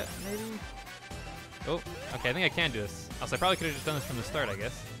shortcut, maybe? Oh, okay, I think I can do this. Also, I probably could have just done this from the start, I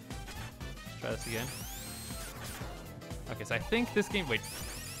guess. Try this again. Okay, so I think this game, wait.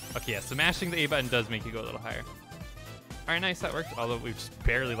 Okay, yeah, so mashing the A button does make you go a little higher. All right, nice, that worked, although we just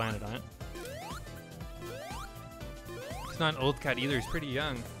barely landed on it. He's not an old cat either, he's pretty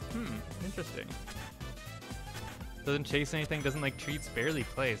young. Interesting. Doesn't chase anything, doesn't like treats, barely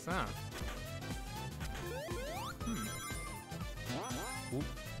plays, huh? Oop.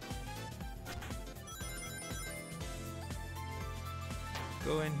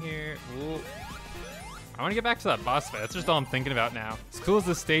 Go in here. Ooh. I want to get back to that boss fight. That's just all I'm thinking about now. As cool as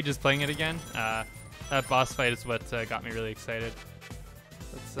this stage is playing it again, that boss fight is what got me really excited.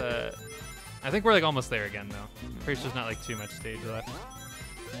 Let's, I think we're like almost there again though. I'm pretty sure there's not like too much stage left.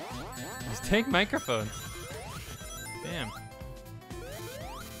 Just take microphones. Damn.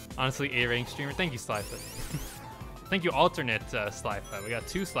 Honestly, A-rank streamer. Thank you, Slyfoot. Thank you, alternate Slyfa. We got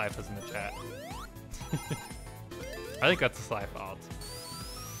 2 Slyfas in the chat. I think that's the Slyfa alt.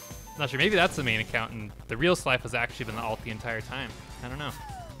 Not sure. Maybe that's the main account, and the real Slyfa's actually been the alt the entire time. I don't know.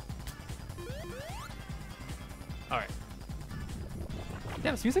 All right.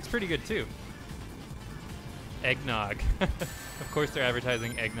 Yeah, this music's pretty good too. Eggnog. Of course, they're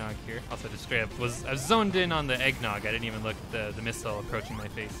advertising eggnog here. Also, just straight up I was zoned in on the eggnog. I didn't even look at the missile approaching my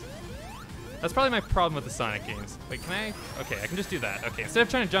face. That's probably my problem with the Sonic games. Wait, can I? Okay, I can just do that. Okay, instead of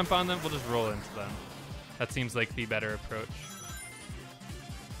trying to jump on them, we'll just roll into them. That seems like the better approach.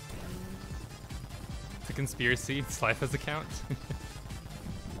 It's a conspiracy. Slifa's account.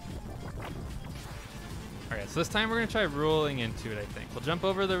 Alright, so this time we're going to try rolling into it, I think. We'll jump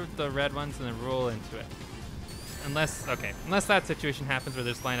over the red ones and then roll into it. Unless that situation happens where they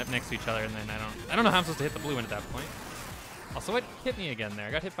just line up next to each other and then I don't know how I'm supposed to hit the blue one at that point. Also, what hit me again there?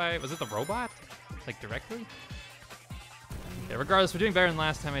 I got hit by, was it the robot? Like, directly? Okay, regardless, we're doing better than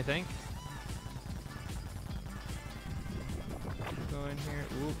last time, I think. Go in here.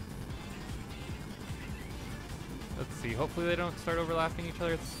 Ooh. Let's see. Hopefully they don't start overlapping each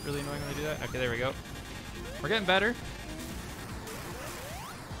other. It's really annoying when they do that. Okay, there we go. We're getting better.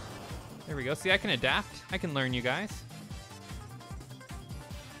 There we go. See, I can adapt. I can learn, you guys.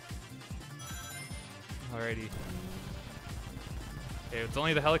 Alrighty. Okay, it's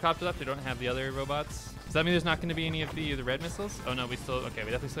only the helicopter left. They don't have the other robots. Does that mean there's not going to be any of the red missiles? Oh no, we still, okay,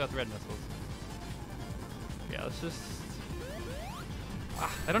 we definitely still got the red missiles. Yeah, let's just,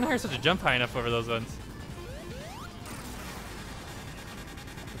 I don't know how you're supposed to jump high enough over those ones.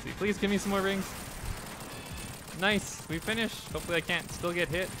 Let's see, please give me some more rings. Nice, we finished. Hopefully I can't still get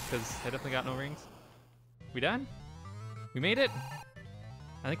hit because I definitely got no rings. We done? We made it?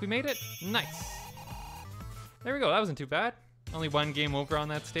 I think we made it. Nice. There we go, that wasn't too bad. Only 1 game over on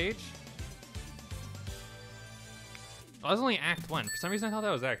that stage. Oh, that was only Act 1. For some reason, I thought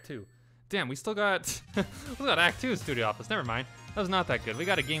that was Act 2. Damn, we still got, we got Act 2 in Studio Office. Never mind. That was not that good. We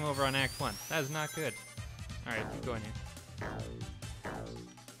got a game over on Act 1. That is not good. All right, keep going here.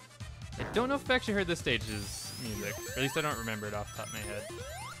 I don't know if I've actually heard this stage's music. Or at least I don't remember it off the top of my head.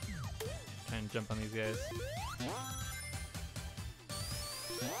 Try and jump on these guys.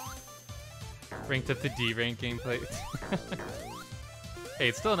 Ranked up to D rank gameplay. Hey,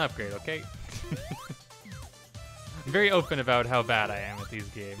 it's still an upgrade, okay? I'm very open about how bad I am at these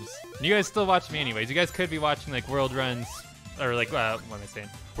games. And you guys still watch me anyways. You guys could be watching like world runs, or like, what am I saying?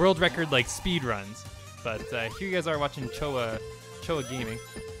 World record like speed runs. But here you guys are watching Choa Gaming.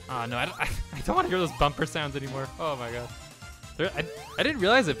 Oh no, I don't want to hear those bumper sounds anymore. Oh my god. I didn't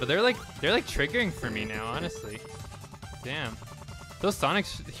realize it, but they're like triggering for me now, honestly. Damn. Those Sonic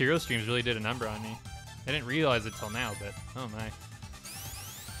Hero streams really did a number on me. I didn't realize it till now, but oh my.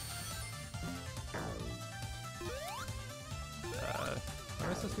 What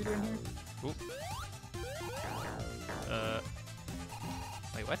am I supposed to be doing here? Oop.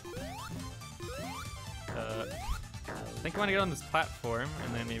 Wait, what? I think I want to get on this platform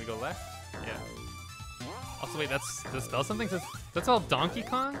and then maybe go left. Yeah. Also, wait, does it spell something? That's all Donkey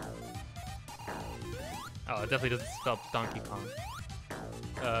Kong? Oh, it definitely doesn't spell Donkey Kong.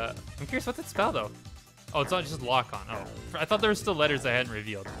 I'm curious, what's it spell though? Oh, it's not just lock on. Oh, I thought there were still letters I hadn't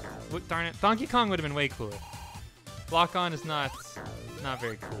revealed. What, darn it, Donkey Kong would have been way cooler. Lock on is not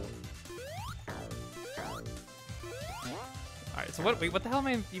very cool. Alright, so what the hell am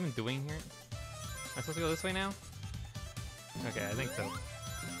I even doing here? Am I supposed to go this way now? Okay, I think so.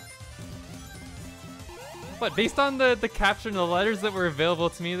 But based on the capture and the letters that were available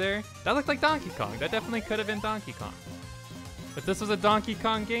to me there, that looked like Donkey Kong. That definitely could have been Donkey Kong. If this was a Donkey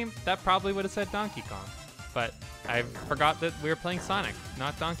Kong game, that probably would have said Donkey Kong. But I forgot that we were playing Sonic,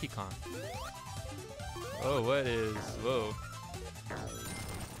 not Donkey Kong. Oh, what is... Whoa.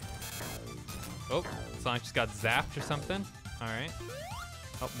 Oh, Sonic just got zapped or something. Alright.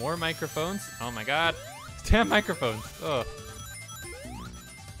 Oh, more microphones. Oh my god. Damn microphones. Oh.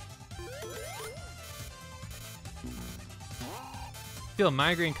 Feel a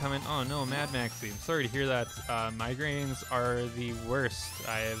migraine coming. Oh no, Mad Maxie. I'm sorry to hear that. Migraines are the worst.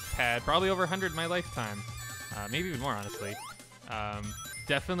 I have had probably over 100 in my lifetime. Maybe even more, honestly.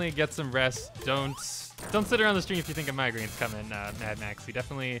 Definitely get some rest. Don't sit around the stream if you think a migraine's coming, Mad Maxie.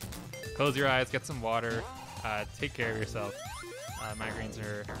 Definitely close your eyes, get some water, take care of yourself. Migraines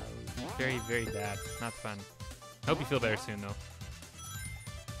are very, very bad. Not fun. I hope you feel better soon, though.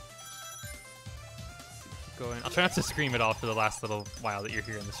 Keep going. I'll try not to scream at all for the last little while that you're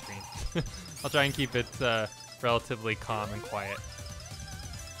here in the stream. I'll try and keep it relatively calm and quiet.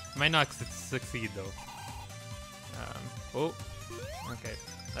 Might not succeed, though. Oh, okay.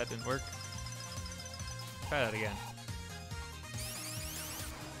 That didn't work. Try that again.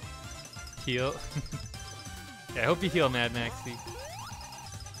 Heal. Yeah, I hope you heal, Mad Maxie.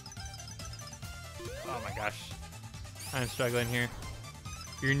 Oh my gosh. I'm struggling here.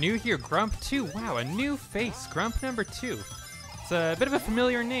 You're new here, Grump 2. Wow, a new face, Grump number 2. It's a bit of a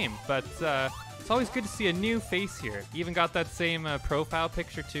familiar name, but it's always good to see a new face here. You even got that same profile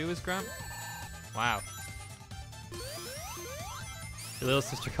picture too as Grump. Wow. Your little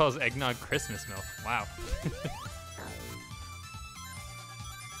sister calls eggnog Christmas milk. Wow.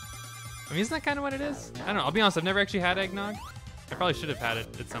 I mean, isn't that kind of what it is? I don't know. I'll be honest, I've never actually had eggnog. I probably should have had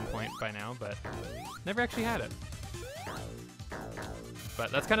it at some point by now, but never actually had it. But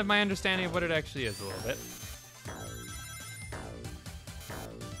that's kind of my understanding of what it actually is a little bit.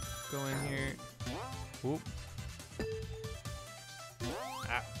 Go in here. Whoop.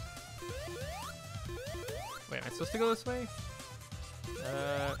 Ah. Wait, am I supposed to go this way?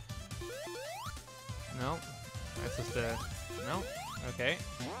 No. Am I supposed to... No? Okay.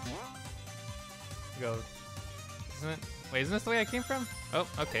 Go. Isn't this the way I came from? Oh,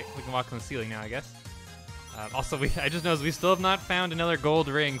 okay. We can walk on the ceiling now, I guess. Also, I just noticed we still have not found another gold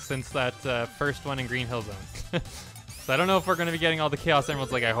ring since that first one in Green Hill Zone. So I don't know if we're going to be getting all the Chaos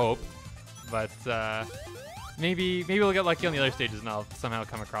Emeralds like I hope, but maybe we'll get lucky on the other stages and I'll somehow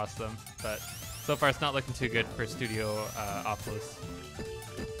come across them. But so far, it's not looking too good for Studio Opolis.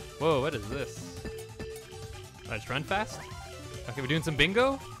 Whoa, what is this? Did I just run fast? Okay, we're doing some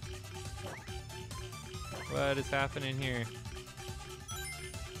bingo? What is happening here?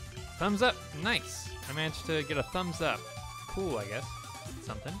 Thumbs up, nice. I managed to get a thumbs up. Cool, I guess.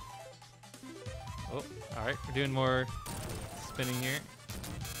 Something. Oh, all right, we're doing more spinning here.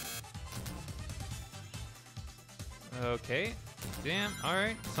 Okay, damn, all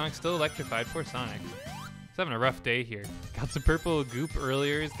right. Sonic's still electrified, poor Sonic. He's having a rough day here. Got some purple goop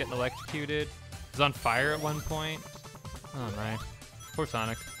earlier, he's getting electrocuted. He's on fire at one point. Oh my, poor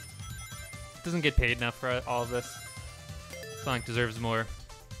Sonic. Doesn't get paid enough for all of this. Sonic deserves more.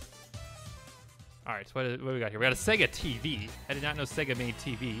 All right, so what do we got here? We got a Sega TV. I did not know Sega made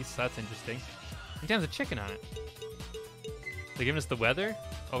TVs, so that's interesting. And it has a chicken on it. They're giving us the weather.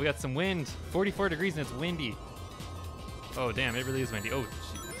 Oh, we got some wind. 44 degrees and it's windy. Oh, damn, it really is windy. Oh,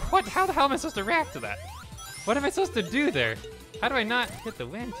 what? How the hell am I supposed to react to that? What am I supposed to do there? How do I not hit the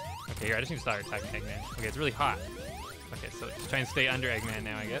wind? Okay, here, I just need to start attacking Eggman. Okay, it's really hot. Okay, so just try and stay under Eggman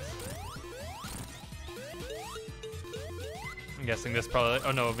now, I guess. I'm guessing this probably...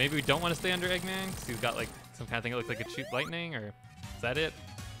 Oh, no, maybe we don't want to stay under Eggman because he's got, like, some kind of thing that looks like it shoot lightning, or is that it?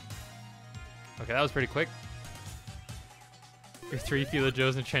 Okay, that was pretty quick. Your 3 Philo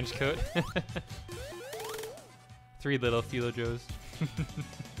Joes in a trench coat. 3 little Philo Joes.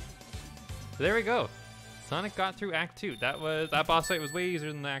 There we go. Sonic got through Act 2. That boss fight was way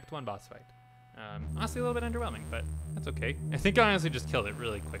easier than the Act 1 boss fight. Honestly, a little bit underwhelming, but that's okay. I think I honestly just killed it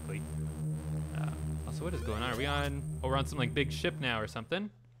really quickly. Also, what is going on? Are we on? Oh, we're on some like big ship now or something.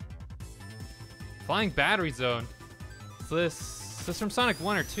 Flying battery zone. Is this from Sonic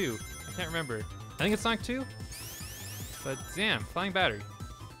 1 or 2? I can't remember. I think it's Sonic 2. But damn, flying battery.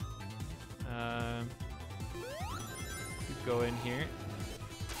 Keep going here.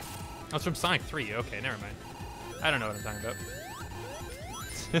 Oh, it's from Sonic 3. Okay, never mind. I don't know what I'm talking about.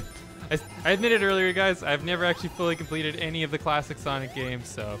 I admitted earlier, guys, I've never actually fully completed any of the classic Sonic games,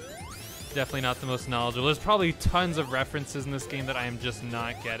 so definitely not the most knowledgeable. There's probably tons of references in this game that I am just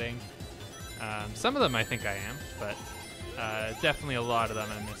not getting. Some of them I think I am, but definitely a lot of them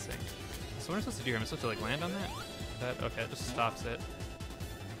I'm missing. So what am I supposed to do here? Am I supposed to like land on that? Okay, it just stops it.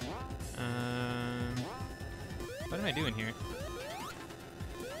 What am I doing here?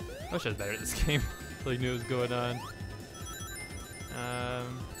 I wish I was better at this game. Really knew what was going on.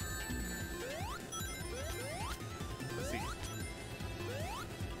 Let's see.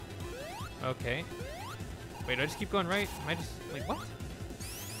 Okay. Wait, do I just keep going right? Am I just, like, what?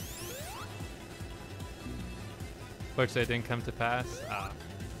 Fortunately, it didn't come to pass. Ah.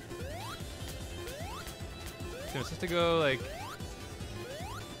 So I'm supposed to go, like...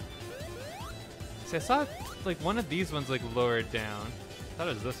 See, I saw, like, one of these ones, like, lowered down. I thought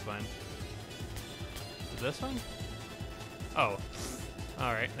it was this one. Is it this one? Oh.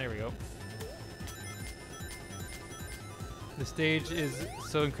 Alright, there we go. The stage is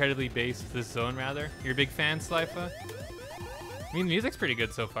so incredibly based, this zone rather. You're a big fan, Slifa? I mean, the music's pretty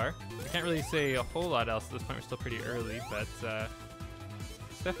good so far. I can't really say a whole lot else at this point. We're still pretty early, but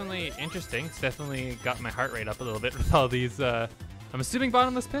it's definitely interesting. It's definitely got my heart rate up a little bit with all these, I'm assuming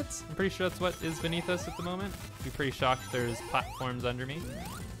bottomless pits. I'm pretty sure that's what is beneath us at the moment. I'd be pretty shocked if there's platforms under me.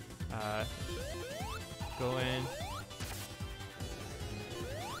 Go in.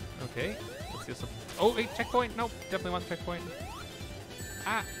 Okay, let's see. Oh, wait, checkpoint. Nope, definitely want the checkpoint.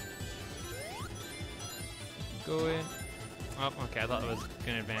 Ah. Go in. Oh, okay, I thought I was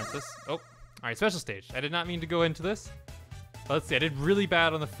gonna advance this. Oh, all right, special stage. I did not mean to go into this. But let's see, I did really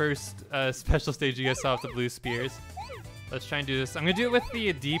bad on the first special stage you guys saw with the blue spears. Let's try and do this. I'm gonna do it with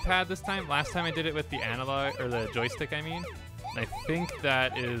the D-pad this time. Last time I did it with the analog, or the joystick, I mean. And I think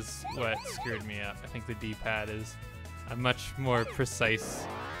that is what screwed me up. I think the D-pad is a much more precise,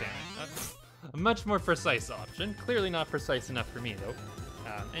 damn it, a much more precise option. Clearly not precise enough for me though.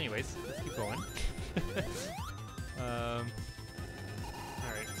 Anyways, let's keep going. Alright,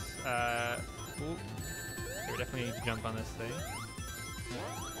 ooh. Okay, we definitely need to jump on this thing.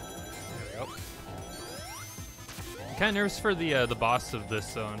 There we go. I'm kind of nervous for the boss of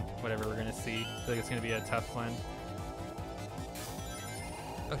this zone, whatever we're gonna see. I feel like it's gonna be a tough one.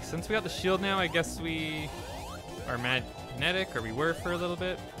 Okay, since we got the shield now, I guess we are magnetic, or we were for a little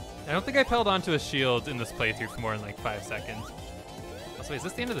bit. I don't think I've held onto a shield in this playthrough for more than like 5 seconds. Oh, so wait, is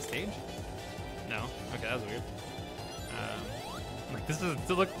this the end of the stage? No. Okay, that was weird. Like this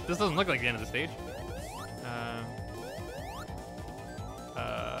doesn't look like the end of the stage.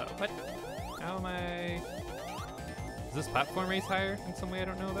 What? How am I? Is this platform race higher in some way I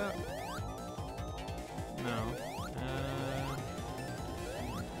don't know about? No.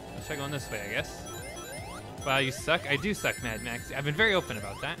 Let's try going this way, I guess. Wow, you suck. I do suck, Mad Max. I've been very open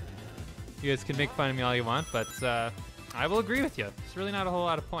about that. You guys can make fun of me all you want, but I will agree with you. There's really not a whole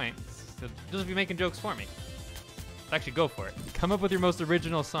lot of point. Just be making jokes for me. Actually, go for it. Come up with your most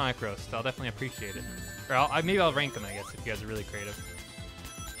original Sonic roast. I'll definitely appreciate it. Or maybe I'll rank them, I guess, if you guys are really creative.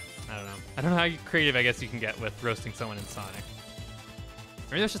 I don't know. I don't know how creative I guess you can get with roasting someone in Sonic.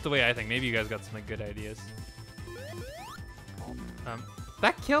 Maybe that's just the way I think. Maybe you guys got some like, good ideas.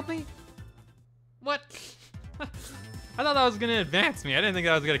 That killed me? What? I thought that was gonna advance me. I didn't think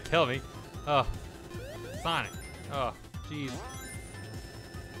that was gonna kill me. Oh, Sonic. Oh, jeez.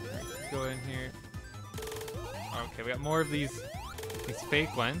 Let's go in here. Okay, we got more of these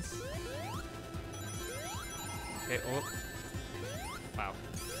fake ones. Okay. Oh. Wow.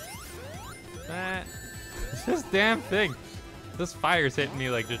 That. This damn thing. This fire's hitting me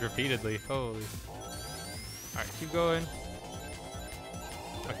like just repeatedly. Holy. Alright, keep going.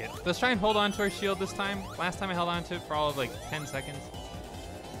 Okay, let's try and hold on to our shield this time. Last time I held on to it for all of like 10 seconds.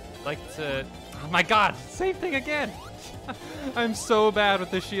 Like to... Oh my god, same thing again! I'm so bad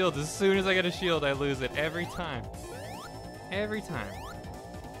with the shields. As soon as I get a shield, I lose it every time. Every time.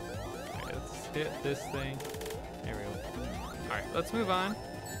 Alright, let's hit this thing. There we go. Alright, let's move on.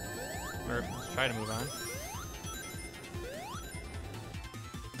 Or let's try to move on.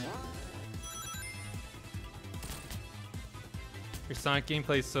 Your Sonic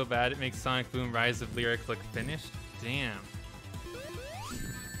gameplay is so bad, it makes Sonic Boom Rise of Lyric look finished? Damn.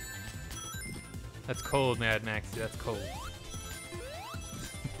 That's cold, Mad Maxie, that's cold.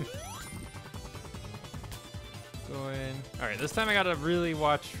 Going. Alright, this time I gotta really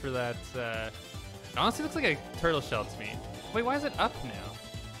watch for that. It honestly looks like a turtle shell to me. Wait, why is it up now?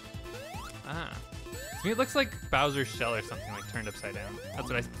 Ah. To me, it looks like Bowser's shell or something, like turned upside down. That's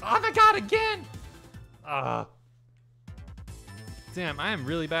what I. Oh my god, again! Ah. Damn, I am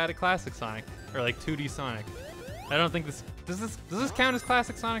really bad at classic Sonic, or like 2D Sonic. I don't think this does this count as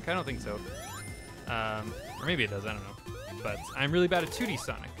classic Sonic? I don't think so. Or maybe it does. I don't know. But I'm really bad at 2D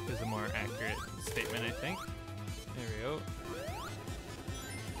Sonic. Is a more accurate statement, I think. There we go.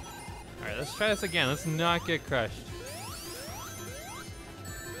 All right, let's try this again. Let's not get crushed.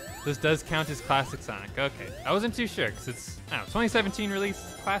 This does count as classic Sonic. Okay, I wasn't too sure because it's 2017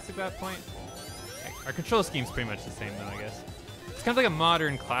 release, classic at that point. Okay. Our control scheme's pretty much the same though, I guess. It's kind of like a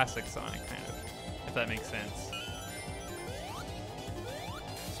modern classic Sonic, kind of, if that makes sense.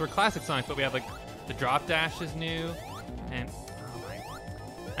 So we're classic Sonic, but we have like the drop dash is new, and oh my,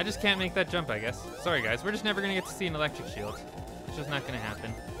 I just can't make that jump, I guess. Sorry guys, we're just never gonna get to see an electric shield. It's just not gonna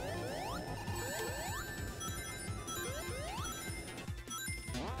happen.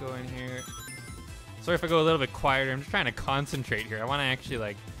 Go in here. Sorry if I go a little bit quieter. I'm just trying to concentrate here. I want to actually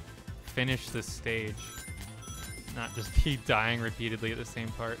like finish this stage. Not just keep dying repeatedly at the same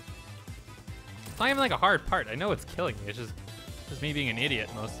part. It's not even like a hard part. I know it's killing me. It's just me being an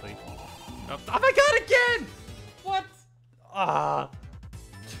idiot mostly. Oh, oh my god, again! What? Ah.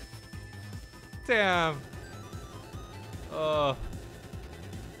 Damn. Oh.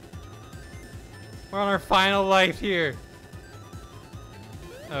 We're on our final life here.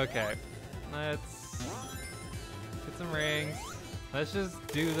 Okay. Let's get some rings. Let's just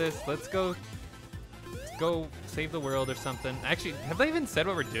do this. Let's go save the world or something. Actually, have they even said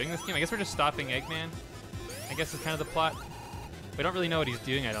what we're doing this game? I guess we're just stopping Eggman. I guess is kind of the plot. We don't really know what he's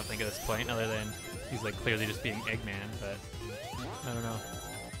doing, I don't think, at this point, other than he's like clearly just being Eggman, but I don't know.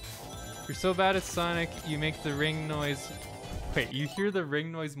 You're so bad at Sonic, you make the ring noise. Wait, you hear the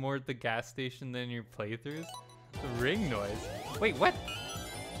ring noise more at the gas station than your playthroughs? The ring noise? Wait, what?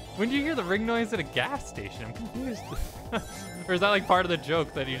 When do you hear the ring noise at a gas station? I'm confused. Or is that like part of the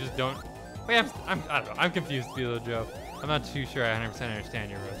joke that you just don't? Wait, I don't know. I'm confused to be the joke. I'm not too sure I 100%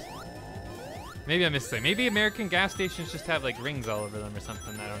 understand your roast. Maybe I missed something. Maybe American gas stations just have like rings all over them or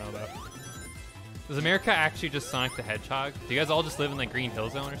something I don't know about. Does America actually just Sonic the Hedgehog? Do you guys all just live in like Green Hill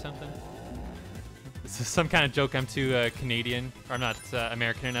Zone or something? This is some kind of joke I'm too Canadian, or I'm not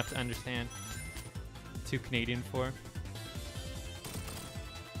American enough to understand. Too Canadian for.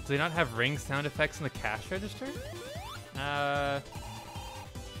 Do they not have ring sound effects in the cash register?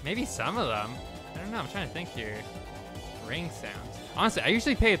 Maybe some of them. I don't know, I'm trying to think here. Ring sounds. Honestly, I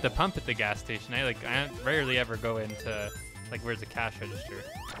usually pay at the pump at the gas station. I rarely ever go into like where's the cash register.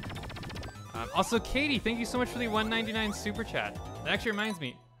 Also, Katie, thank you so much for the $1.99 super chat. That actually reminds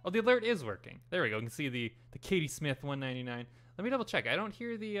me. Oh, the alert is working. There we go. You can see the Katie Smith $1.99. Let me double check. I don't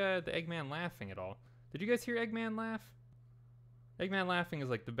hear the Eggman laughing at all. Did you guys hear Eggman laugh? Eggman laughing is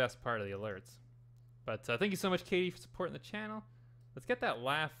like the best part of the alerts. But thank you so much, Katie, for supporting the channel. Let's get that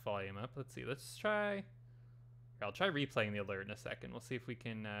laugh volume up. Let's see. Let's try. Here, I'll try replaying the alert in a second. We'll see if we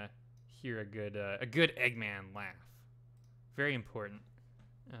can hear a good Eggman laugh. Very important.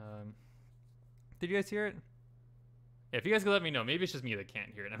 Did you guys hear it? Yeah, if you guys could let me know. Maybe it's just me that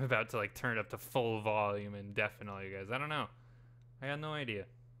can't hear it. I'm about to like turn it up to full volume and deafen all you guys. I don't know. I got no idea.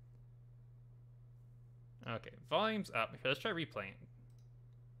 Okay, volume's up. Here, let's try replaying.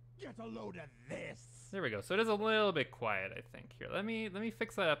 Get a load of this. There we go. So it is a little bit quiet, I think. Here, let me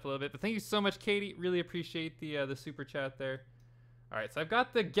fix that up a little bit. But thank you so much, Katie. Really appreciate the super chat there. All right, so I've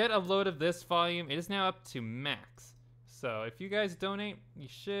got the get a load of this volume. It is now up to max. So if you guys donate, you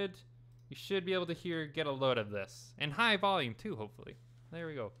should be able to hear get a load of this. And high volume too, hopefully. There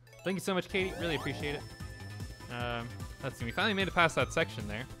we go. Thank you so much, Katie. Really appreciate it. Let's see. We finally made it past that section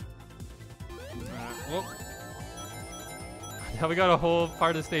there. Whoop. Now we got a whole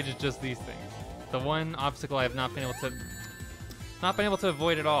part of the stage is just these things. The one obstacle I have not been able to... Not been able to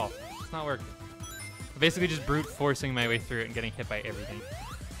avoid it all. It's not working. Basically just brute forcing my way through it and getting hit by everything.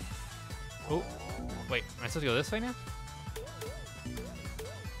 Oh, wait, am I supposed to go this way now?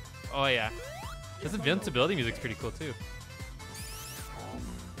 Oh yeah. This invincibility music's pretty cool too.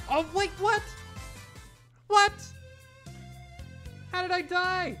 Oh wait, what? What? How did I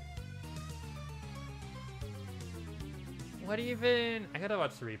die? What even? I gotta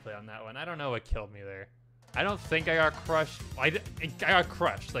watch the replay on that one. I don't know what killed me there. I don't think I got crushed. I got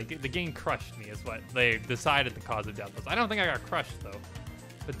crushed. Like, the game crushed me is what they decided the cause of death was. I don't think I got crushed, though.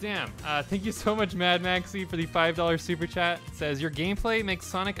 But damn, thank you so much, Mad Maxi, for the $5 super chat. It says, your gameplay makes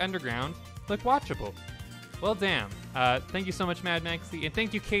Sonic Underground look watchable. Well, damn. Thank you so much, Mad Maxi. And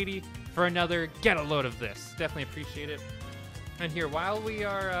thank you, Katie, for another get a load of this. Definitely appreciate it. And here, while we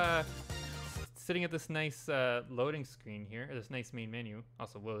are sitting at this nice loading screen here, this nice main menu.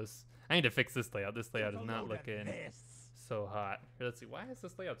 Also, whoa, I need to fix this layout. This layout is not looking so hot. Here, let's see. Why is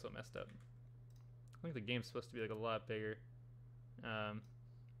this layout so messed up? I think the game's supposed to be like a lot bigger.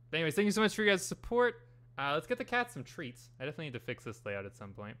 But anyways, thank you so much for your guys' support. Let's get the cats some treats. I definitely need to fix this layout at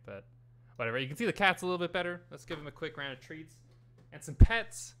some point, but whatever. You can see the cats a little bit better. Let's give them a quick round of treats and some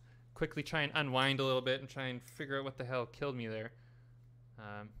pets. Quickly try and unwind a little bit and try and figure out what the hell killed me there.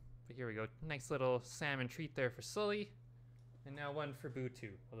 But here we go. Nice little salmon treat there for Sully. And now one for Boo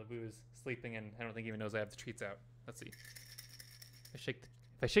too. Although Boo is sleeping and I don't think he even knows I have the treats out. Let's see. If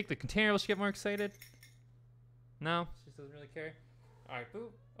I shake the container, will she get more excited? No, she doesn't really care. All right,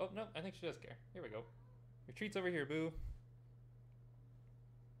 Boo. Oh no, I think she does care. Here we go. Your treat's over here, Boo.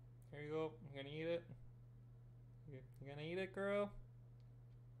 Here you go. You gonna eat it? You gonna eat it, girl?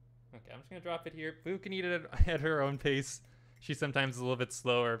 Okay, I'm just gonna drop it here. Boo can eat it at her own pace. She sometimes is a little bit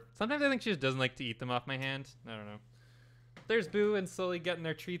slower. Sometimes I think she just doesn't like to eat them off my hand. I don't know. There's Boo and Sully getting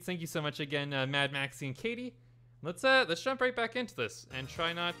their treats. Thank you so much again, Mad Maxi and Katie. Let's jump right back into this and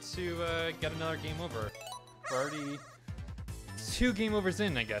try not to get another game over. We're already 2 game overs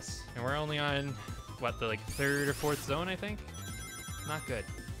in, I guess, and we're only on what, the like 3rd or 4th zone, I think. Not good.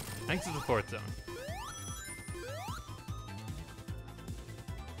 I think this is the 4th zone.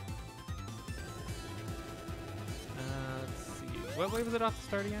 Let's see. What way was it off to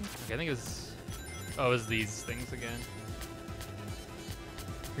start again? Okay, I think it was. Oh, it was these things again.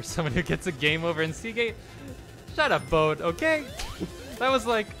 You're someone who gets a game over in Seagate? Shut up, Bode, okay? That was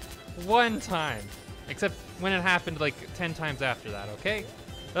like one time. Except when it happened like 10 times after that, okay?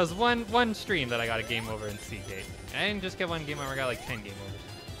 That was one stream that I got a game over in Seagate. I didn't just get one game over, I got like 10 game overs.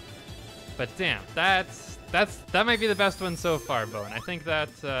 But damn, that might be the best one so far, Bone. I think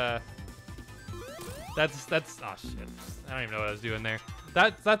that's oh shit. I don't even know what I was doing there.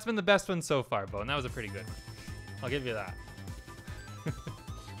 That's been the best one so far, Bone. That was a pretty good one. I'll give you that.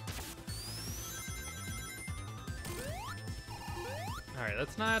 Alright,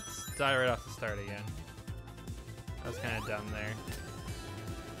 let's not die right off the start again. That was kind of dumb there.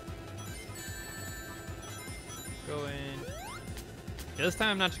 Go in. Yeah, this time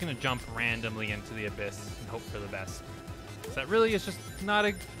I'm not just going to jump randomly into the abyss and hope for the best. So that really is just not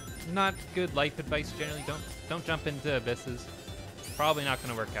good life advice generally. Don't jump into abysses. Probably not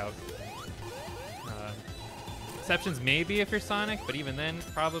going to work out. Exceptions maybe if you're Sonic, but even then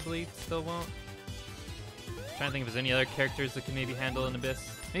probably still won't. Trying to think if there's any other characters that can maybe handle an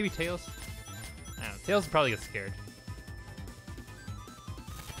abyss. Maybe Tails. I don't know. Tails would probably get scared.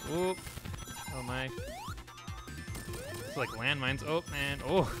 Oop. Oh my. It's like landmines. Oh man.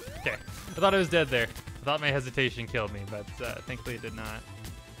 Oh, okay. I thought I was dead there. I thought my hesitation killed me, but thankfully it did not.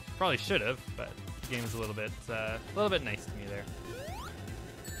 Probably should have, but the game is a little bit nice to me there.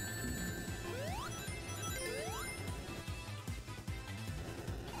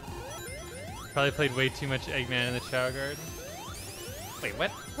 Probably played way too much Eggman in the Chow Garden. Wait,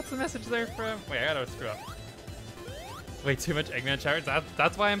 what? What's the message there from? Wait, I gotta screw up. Way too much Eggman Chow Garden?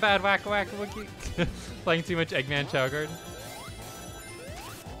 That's why I'm bad, Wacka Wacka Wookie. Playing too much Eggman Chow Garden.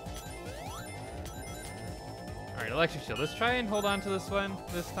 Alright, Electric Shield. Let's try and hold on to this one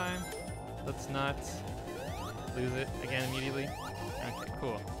this time. Let's not lose it again immediately. Okay,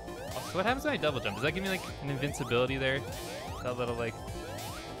 cool. So what happens when I double jump? Does that give me like an invincibility there? That little like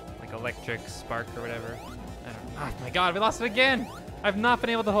electric spark or whatever. I don't know. Oh my god, we lost it again! I've not been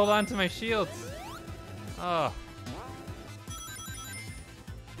able to hold on to my shields. Oh.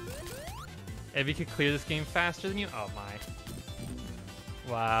 If you could clear this game faster than you. Oh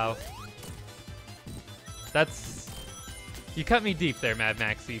my. Wow. That's. You cut me deep there, Mad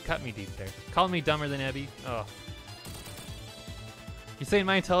Maxi. You cut me deep there. Calling me dumber than Ebby. Oh. You saying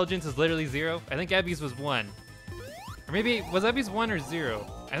my intelligence is literally 0? I think Ebby's was 1. Or maybe, was Ebby's 1 or 0?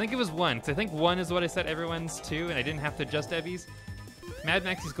 I think it was 1, because I think 1 is what I set everyone's to, and I didn't have to adjust Ebby's. Mad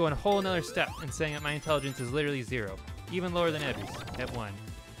Max is going a whole nother step and saying that my intelligence is literally 0. Even lower than Edry's at 1.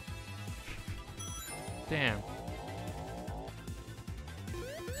 Damn.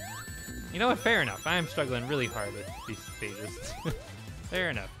 You know what? Fair enough. I am struggling really hard with these stages. Fair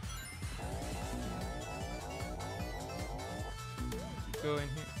enough. Go in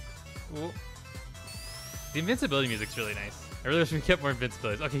here. Ooh. The invincibility music's really nice. I really wish we kept more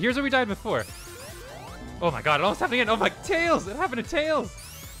invincibilities. Okay, here's where we died before. Oh my god, it almost happened again. Oh my, Tails! It happened to Tails!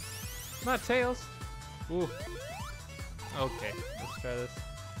 Not Tails. Ooh. Okay, let's try this.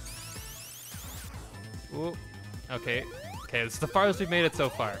 Ooh. Okay. Okay, it's the farthest we've made it so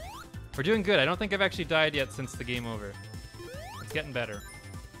far. We're doing good. I don't think I've actually died yet since the game over. It's getting better.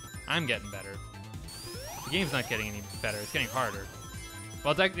 I'm getting better. The game's not getting any better. It's getting harder.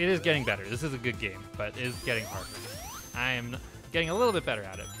 Well, it is getting better. This is a good game, but it is getting harder. I am getting a little bit better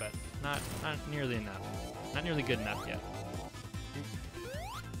at it, but not nearly enough. Not nearly good enough yet.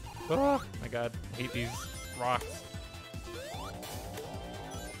 Oh my god, I hate these rocks.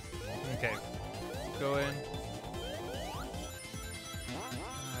 Okay, go in.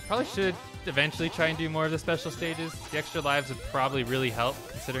 I probably should eventually try and do more of the special stages. The extra lives would probably really help,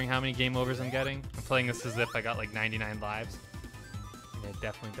 considering how many game overs I'm getting. I'm playing this as if I got like 99 lives. And I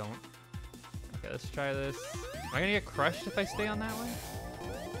definitely don't. Okay, let's try this. Am I gonna get crushed if I stay on that one?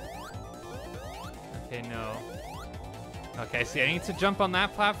 Okay, no. Okay, see, I need to jump on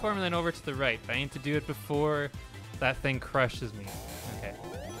that platform and then over to the right. But I need to do it before that thing crushes me. Okay.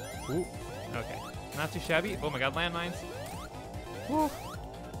 Ooh. Okay. Not too shabby. Oh my god, landmines. Woo.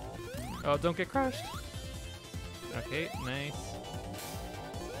 Oh, don't get crushed. Okay, nice.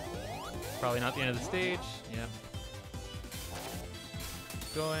 Probably not the end of the stage. Yep.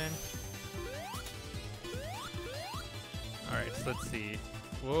 Going. Alright, so let's see.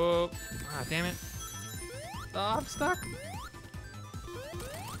 Whoa. Ah, damn it. Oh, I'm stuck.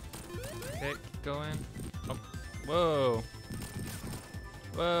 Okay, keep going. Oh, whoa.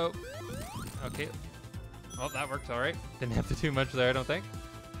 Whoa. Okay. Oh, that worked all right. Didn't have to do much there, I don't think.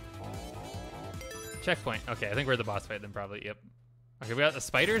 Checkpoint. Okay, I think we're at the boss fight then probably. Yep. Okay, we got a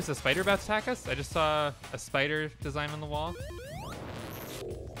spider. Is the spider about to attack us? I just saw a spider design on the wall.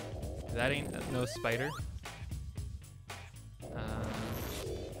 That ain't no spider.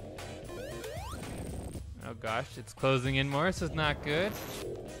 Oh gosh, it's closing in more. This is not good.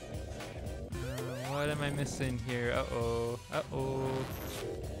 What am I missing here? Uh-oh. Uh-oh.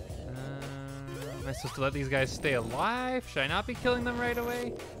 Am I supposed to let these guys stay alive? Should I not be killing them right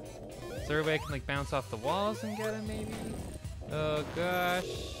away? Is there a way I can like bounce off the walls and get them maybe? Oh gosh.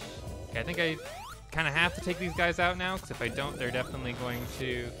 Okay, I think I kind of have to take these guys out now, because if I don't, they're definitely going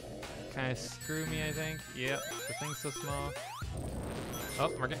to kind of screw me, I think. Yep, the thing's so small.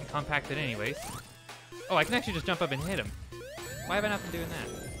 Oh, we're getting compacted anyways. Oh, I can actually just jump up and hit him. Why have I not been doing that?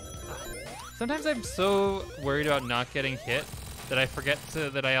 Sometimes I'm so worried about not getting hit that I forget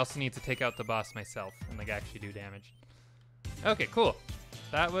that I also need to take out the boss myself and like actually do damage. Okay, cool.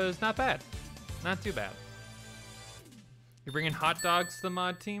 That was not bad. Not too bad. You're bringing hot dogs to the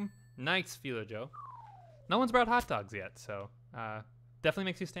mod team? Nice, Philo Joe. No one's brought hot dogs yet, so definitely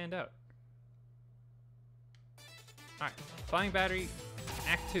makes you stand out. All right, flying battery,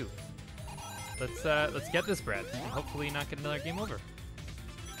 Act 2. Let's get this bread and hopefully not get another game over.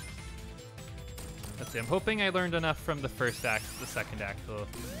 Let's see, I'm hoping I learned enough from the first act, the second act will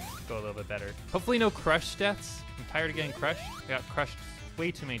go a little bit better. Hopefully no crush deaths. I'm tired of getting crushed. I got crushed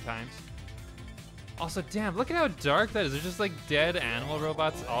way too many times. Also, damn, look at how dark that is. There's just like dead animal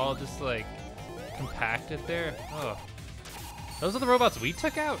robots all just like compacted there. Oh. Those are the robots we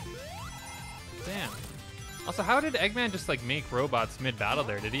took out? Damn. Also, how did Eggman just like make robots mid-battle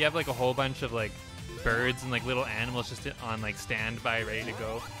there? Did he have like a whole bunch of like birds and like little animals just on like standby ready to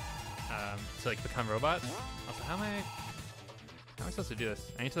go to like become robots? Also, how am I supposed to do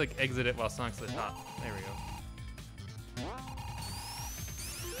this? I need to like exit it while Sonic's at the top. There we go.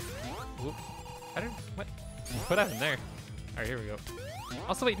 Whoop. What happened there? Alright, here we go.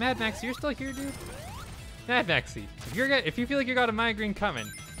 Also, wait, Mad Max, you're still here, dude? Mad Maxie, if you feel like you got a migraine coming,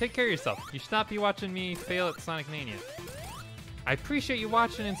 take care of yourself. You should not be watching me fail at Sonic Mania. I appreciate you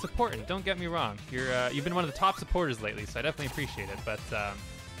watching and supporting, don't get me wrong. You've been one of the top supporters lately, so I definitely appreciate it. But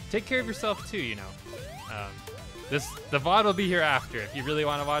take care of yourself too, you know. The VOD will be here after if you really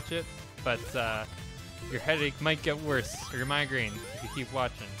want to watch it, but your headache might get worse, or your migraine, if you keep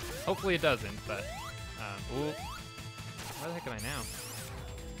watching. Hopefully it doesn't, but, ooh. Where the heck am I now?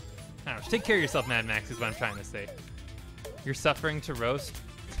 I don't know, take care of yourself, Mad Max, is what I'm trying to say. You're suffering to roast.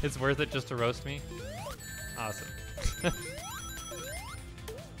 It's worth it just to roast me. Awesome. Let's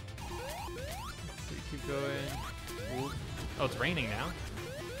see, keep going. Ooh. Oh, it's raining now.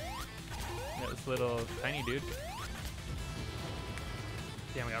 Got this little tiny dude.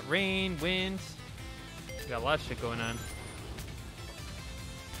 Damn, we got rain, wind. We got a lot of shit going on.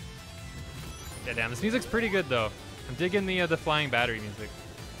 Yeah, damn, this music's pretty good though. I'm digging the flying battery music.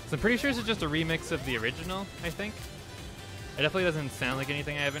 So I'm pretty sure this is just a remix of the original, I think. It definitely doesn't sound like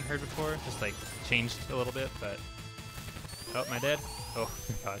anything I haven't heard before. Just like changed a little bit, but... Oh, am I dead? Oh,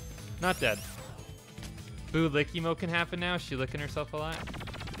 my God. Not dead. Boo lick emo can happen now. Is she licking herself a lot?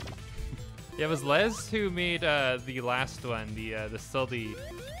 Yeah, it was Les who made the last one, the Suldy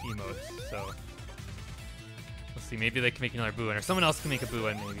emotes. So let's see. Maybe they can make another boo one, or someone else can make a boo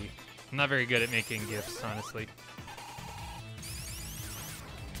one. Maybe. I'm not very good at making GIFs, honestly.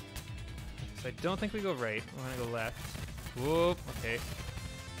 So I don't think we go right. We're gonna go left. Whoop. Okay.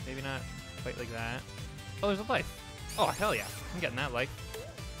 Maybe not quite like that. Oh, there's a life. Oh, hell yeah. I'm getting that life.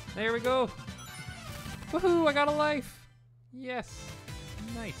 There we go. Woohoo, I got a life. Yes.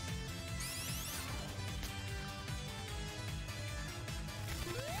 Nice.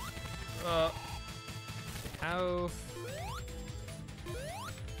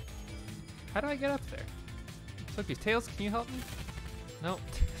 How do I get up there? Cookies, Tails, can you help me? No.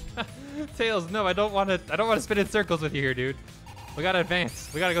 Tails, no, I don't want to spin in circles with you here, dude. We gotta advance.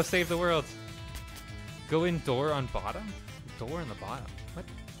 We gotta go save the world. Go in door on bottom? Door on the bottom. What?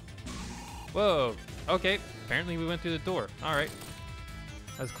 Whoa. Okay. Apparently we went through the door. All right.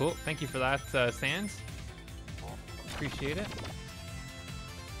 That's cool. Thank you for that, Sans. Appreciate it.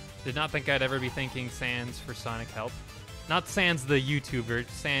 Did not think I'd ever be thanking Sans for Sonic help. Not Sans the YouTuber.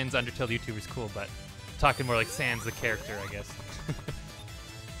 Sans Undertale YouTuber's cool, but talking more like Sans the character, I guess.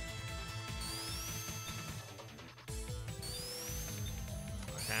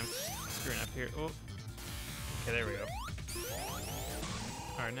 Okay, I'm screwing up here. Oh. Okay, there we go.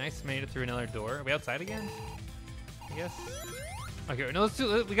 All right, nice. Made it through another door. Are we outside again? I guess. Okay, no,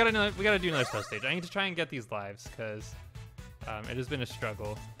 we gotta do another spell stage. I need to try and get these lives because it has been a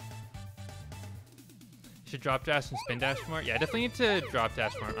struggle. Should drop dash and spin dash more. Yeah, I definitely need to drop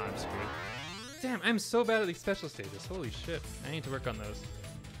dash more. Oh, I'm screwed. Damn, I'm so bad at these special stages. Holy shit, I need to work on those.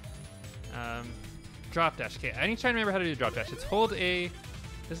 Drop dash. Okay, I need to try and remember how to do drop dash. It's hold A.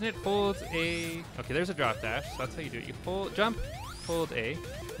 Doesn't it hold A? Okay, there's a drop dash. So that's how you do it. You hold jump, hold A,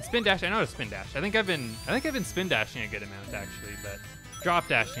 and spin dash. I know how to spin dash. I think I've been spin dashing a good amount actually, but drop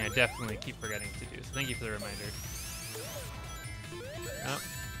dashing I definitely keep forgetting to do. So thank you for the reminder. Oh,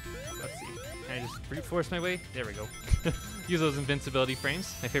 let's see. Can I just brute force my way? There we go. Use those invincibility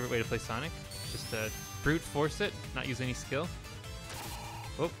frames. My favorite way to play Sonic. Just brute force it, not use any skill.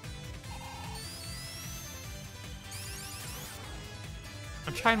 Oh.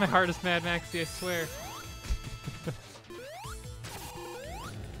 I'm trying my hardest, Mad Maxie, I swear.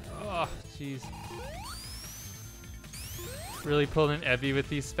 Oh, jeez. Really pulling an Ebby with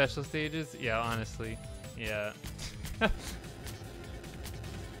these special stages? Yeah, honestly. Yeah. It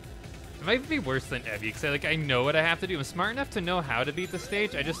might be worse than Ebby, because I know what I have to do. I'm smart enough to know how to beat the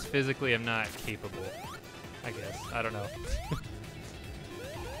stage. I just physically am not capable, I guess. I don't know.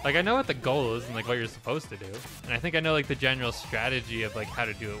 I know what the goal is and what you're supposed to do. And I think I know the general strategy of how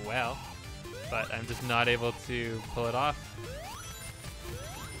to do it well. But I'm just not able to pull it off.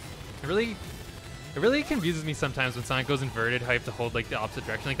 It really confuses me sometimes when Sonic goes inverted, how you have to hold the opposite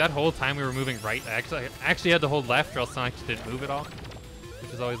direction. That whole time we were moving right, I actually had to hold left or else Sonic just didn't move at all.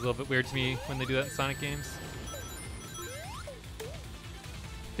 Which is always a little bit weird to me when they do that in Sonic games. I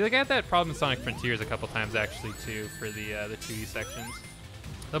feel like I had that problem in Sonic Frontiers a couple times actually too for the 2D sections.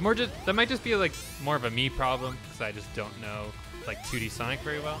 That might just be more of a me problem because I just don't know 2D Sonic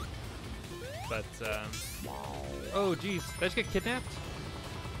very well. But oh geez, did I just get kidnapped?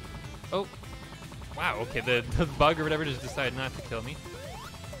 Oh, wow. Okay, the bug or whatever just decided not to kill me.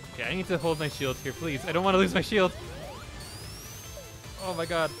 Okay, I need to hold my shield here, please. I don't want to lose my shield. Oh my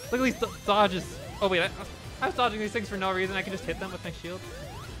god, look at these dodges. Oh wait, I was dodging these things for no reason. I can just hit them with my shield.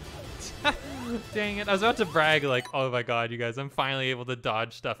 Dang it, I was about to brag oh my god, you guys, I'm finally able to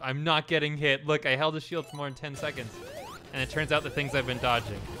dodge stuff. I'm not getting hit. Look, I held a shield for more than 10 seconds. And it turns out the things I've been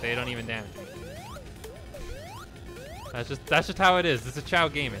dodging, they don't even damage me. That's just how it is. This is Chow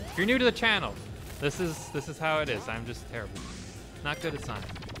Gaming. If you're new to the channel, this is how it is. I'm just terrible. Not good at Sonic.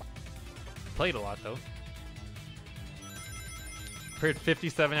 Played a lot though. Heard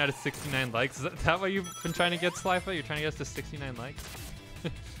 57 out of 69 likes. Is that why you've been trying to get Slifa? You're trying to get us to 69 likes?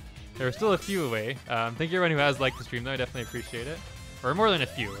 There are still a few away. Thank you everyone who has liked the stream though. I definitely appreciate it. Or more than a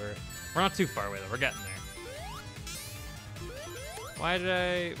few. We're not too far away though. We're getting there. Why was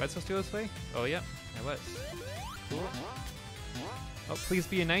I supposed to go this way? Oh yeah, I was. Cool. Oh, please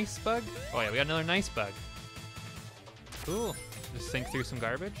be a nice bug. Oh yeah, we got another nice bug. Cool. Just sink through some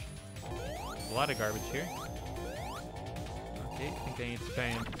garbage. A lot of garbage here. Okay, I think I need to try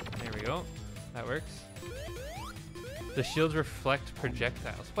and... There we go. That works. The shields reflect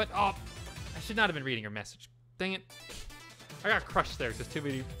projectiles. What? Oh! I should not have been reading your message. Dang it. I got crushed there because too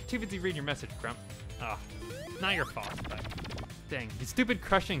busy reading your message, Grump. Ah, not your fault, but... Dang, these stupid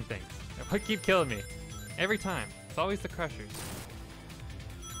crushing things. They keep killing me. Every time. It's always the crushers.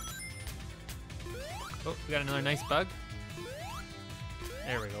 Oh, we got another nice bug.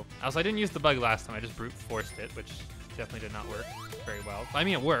 There we go. Also, I didn't use the bug last time. I just brute forced it, which definitely did not work very well. I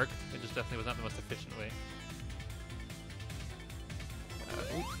mean, it worked. It just definitely was not the most efficient way.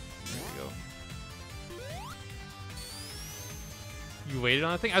 There we go. You waited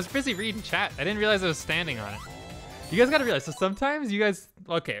on the thing? I was busy reading chat. I didn't realize I was standing on it. You guys gotta realize, so sometimes you guys...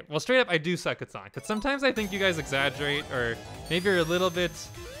 Okay, well, straight up, I do suck at Sonic. But sometimes I think you guys exaggerate, or maybe you're a little bit...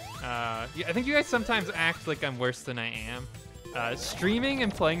 I think you guys sometimes act like I'm worse than I am. Streaming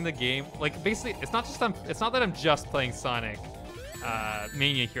and playing the game, like basically, it's not that I'm just playing Sonic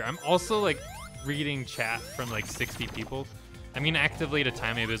Mania here. I'm also like reading chat from like 60 people. I mean, actively at a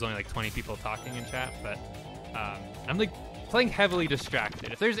time, maybe there's only like 20 people talking in chat, but I'm like playing heavily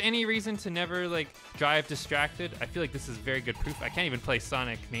distracted. If there's any reason to never like drive distracted, I feel like this is very good proof. I can't even play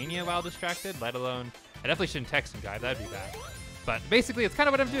Sonic Mania while distracted, let alone, I definitely shouldn't text and drive, that'd be bad. But basically, it's kind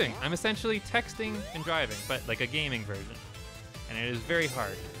of what I'm doing. I'm essentially texting and driving, but like a gaming version. And it is very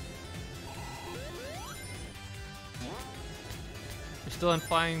hard. You're still on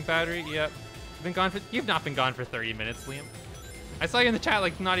flying battery? Yep. You've not been gone for 30 minutes, Liam. I saw you in the chat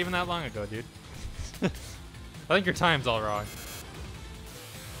like not even that long ago, dude. I think your time's all wrong.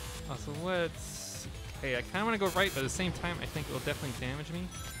 Also, let's... Hey, I kind of want to go right, but at the same time, I think it will definitely damage me.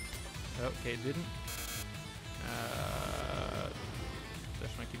 Okay, it didn't.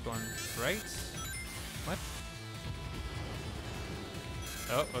 Just want to keep going right. What?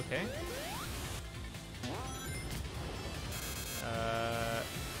 Oh, okay.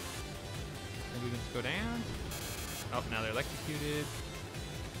 Maybe we can just go down. Oh, now they're electrocuted.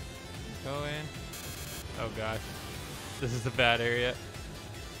 Keep going. Oh gosh. This is a bad area.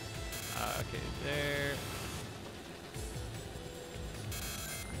 Okay, there.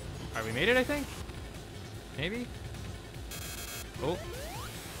 Alright, we made it, I think? Maybe? Oh.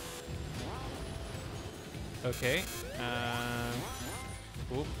 Okay.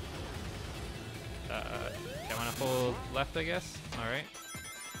 Oop. I want to hold left, I guess. All right.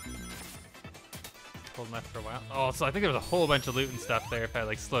 Hold left for a while. Oh, so I think there was a whole bunch of loot and stuff there if I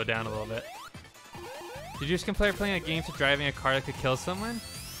like slowed down a little bit. Did you just compare playing a game to driving a car that could kill someone?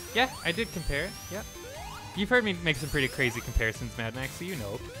 Yeah, I did compare it. Yep. You've heard me make some pretty crazy comparisons, Mad Max, so you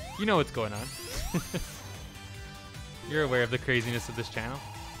know. You know what's going on. You're aware of the craziness of this channel.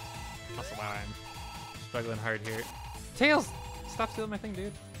 Also, wow, I'm struggling hard here. Tails! Stop stealing my thing,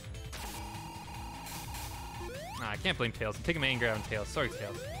 dude. Nah, I can't blame Tails. I'm taking my anger out on Tails. Sorry,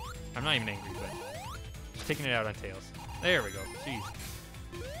 Tails. I'm not even angry, but just taking it out on Tails. There we go. Jeez.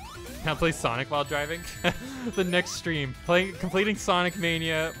 Now play Sonic while driving. The next stream, completing Sonic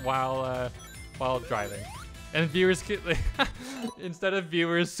Mania while driving. And viewers, instead of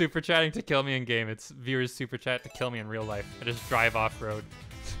viewers super chatting to kill me in game, it's viewers super chat to kill me in real life. I just drive off road.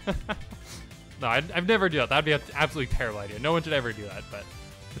 No, I'd never do that. That'd be an absolutely terrible idea. No one should ever do that, but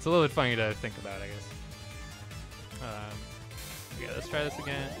it's a little bit funny to think about, I guess. Yeah, let's try this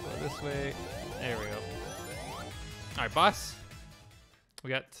again. Go this way. There we go. All right, boss. We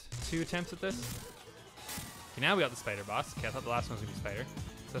got 2 attempts at this. Okay, now we got the spider boss. Okay, I thought the last one was gonna be spider.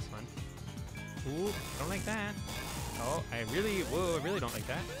 It's this one. Ooh, don't like that. Oh, I really don't like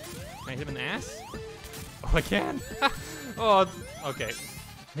that. Can I hit him in the ass? Oh, I can. Oh, okay.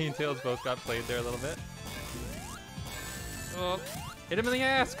 Me and Tails both got played there a little bit. Oh, hit him in the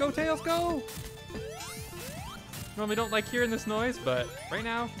ass. Go, Tails, go. Normally don't like hearing this noise, but right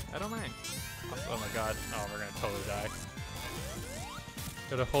now, I don't mind. Oh my god. Oh, we're gonna totally die.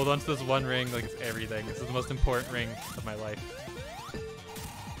 Gotta hold on to this one ring like it's everything. This is the most important ring of my life. Okay,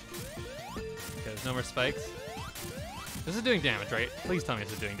 there's no more spikes. This is doing damage, right? Please tell me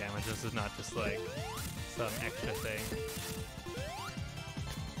this is doing damage. This is not just like some extra thing.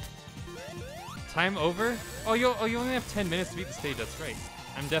 Time over? Oh, you only have 10 minutes to beat the stage. That's right.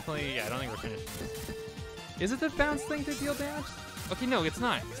 I'm definitely, yeah, I don't think we're finishing this. Is it the bounce thing to deal damage? Okay, no, it's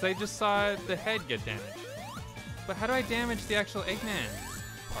not, because I just saw the head get damaged. But how do I damage the actual Eggman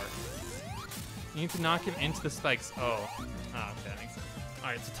part? You need to knock him into the spikes. Oh, okay, that makes sense. All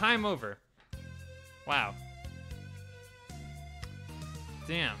right, so time over. Wow.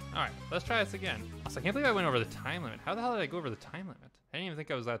 Damn. All right, let's try this again. Also, I can't believe I went over the time limit. How the hell did I go over the time limit? I didn't even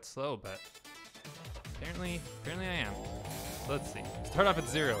think I was that slow, but Apparently I am. So let's see. Start off at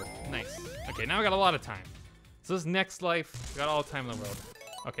 0. Nice. Okay, now we got a lot of time. So this next life, we got all the time in the world.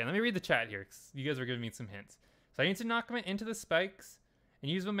 Okay, let me read the chat here, because you guys were giving me some hints. So I need to knock him into the spikes and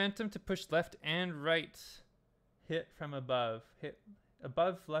use momentum to push left and right. Hit from above. Hit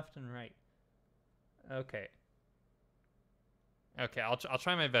above, left, and right. Okay. Okay, I'll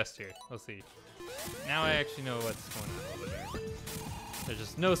try my best here. We'll see. Now I actually know what's going on over there. There's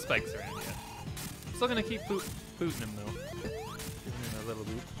just no spikes around yet. I'm still gonna keep booting him though. Giving him a little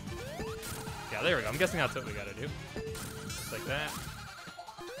boot. Yeah, there we go. I'm guessing that's what we gotta do. Just like that.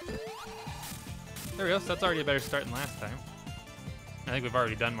 There we go. So that's already a better start than last time. I think we've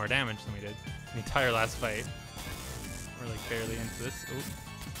already done more damage than we did the entire last fight. We're like barely into this. Oh.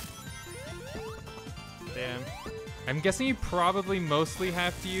 Damn. I'm guessing you probably mostly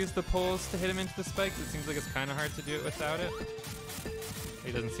have to use the poles to hit him into the spikes. It seems like it's kind of hard to do it without it.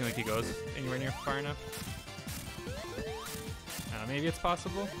 It doesn't seem like he goes anywhere near far enough. Maybe it's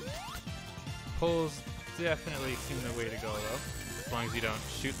possible. Poles definitely seem the way to go though, as long as you don't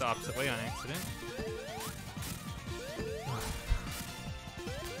shoot the opposite way on accident.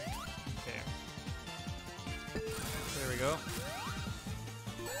 Okay. There we go.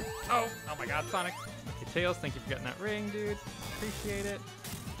 Oh my god, Sonic. Okay, Tails, thank you for getting that ring, dude. Appreciate it.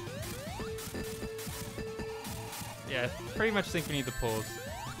 Yeah, pretty much think we need the poles.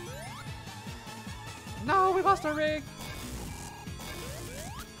 No, we lost our ring!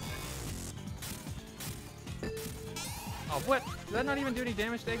 Oh, what? Did that not even do any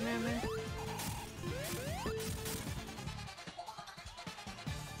damage to Eggman there?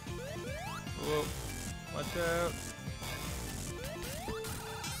 Whoa. Watch out.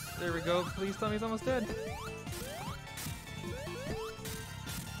 There we go. Please tell me he's almost dead.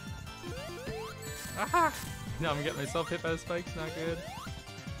 Aha! No, I'm getting myself hit by the spikes. Not good.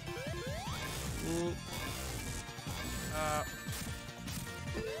 Ooh.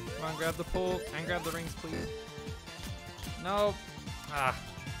 Come on, grab the pole and grab the rings, please. No.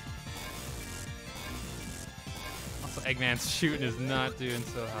 Also, Eggman's shooting is not doing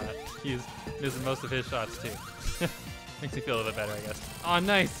so hot. He's missing most of his shots too. Makes me feel a little bit better, I guess. Oh,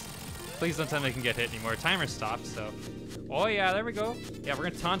 nice. Please don't tell me I can get hit anymore. Timer stopped, so. Oh yeah, there we go. Yeah, we're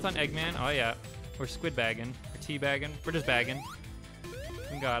gonna taunt on Eggman. Oh yeah. We're squid bagging. We're tea bagging. We're just bagging.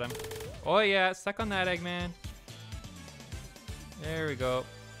 We got him. Oh yeah, stuck on that, Eggman. There we go.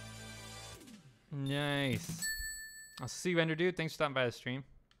 Nice. I'll see you, Ender Dude. Thanks for stopping by the stream.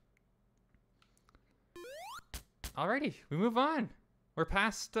 Alrighty, we move on. We're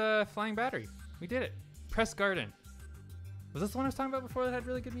past Flying Battery. We did it. Press Garden. Was this the one I was talking about before that had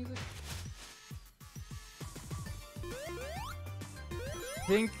really good music?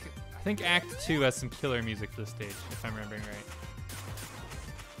 I think Act 2 has some killer music for the stage, if I'm remembering right.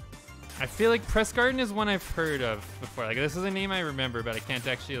 I feel like Press Garden is one I've heard of before. Like, this is a name I remember, but I can't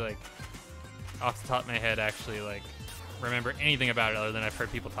actually, like, off the top of my head, actually, like, remember anything about it other than I've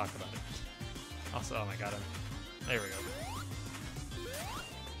heard people talk about it. Also, oh my god, there we go.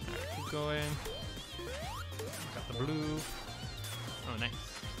 Alright, keep going. Got the blue. Oh, nice.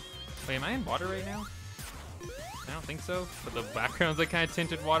 Wait, am I in water right now? I don't think so, but the background's like kind of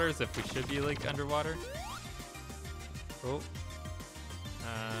tinted water as if we should be like underwater. Oh.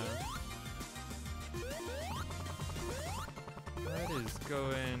 What is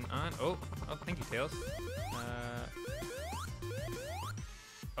going on? Oh, thank you, Tails.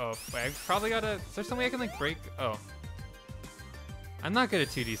 Oh, wait, I probably gotta. Is there some way I can like break? Oh. I'm not good at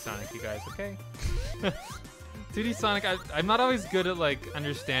 2D Sonic, you guys, okay? 2D Sonic, I'm not always good at like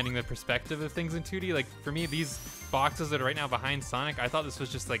understanding the perspective of things in 2D. Like for me, these boxes that are right now behind Sonic, I thought this was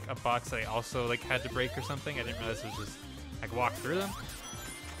just like a box that I also like had to break or something. I didn't realize it was just like walk through them.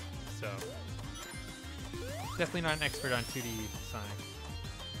 So definitely not an expert on 2D Sonic.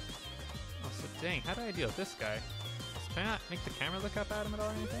 Also, dang, how do I deal with this guy? Can I not make the camera look up at him at all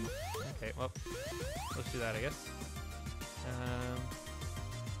or anything? Okay, well, let's do that, I guess.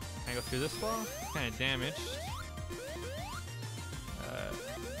 Can I go through this wall? Kind of damaged.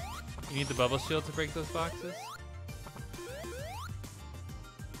 You need the bubble shield to break those boxes?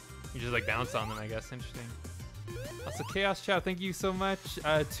 You just like bounce on them, I guess. Interesting. Also, Chaos Chow, thank you so much.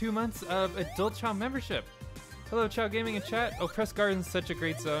 2 months of Adult Chow membership. Hello, Chow Gaming and chat. Oh, Press Garden's such a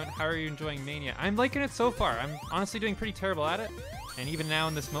great zone. How are you enjoying Mania? I'm liking it so far. I'm honestly doing pretty terrible at it. And even now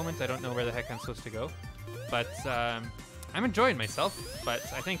in this moment, I don't know where the heck I'm supposed to go. But I'm enjoying myself. But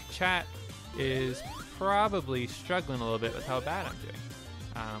I think chat is probably struggling a little bit with how bad I'm doing.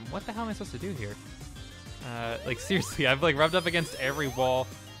 What the hell am I supposed to do here? Like seriously, I've like rubbed up against every wall.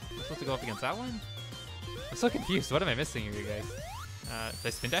 Am I supposed to go up against that one? I'm so confused. What am I missing here, you guys? Did I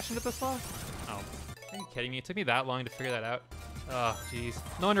spin dash into this wall? Oh. Are you kidding me? It took me that long to figure that out. Oh, jeez.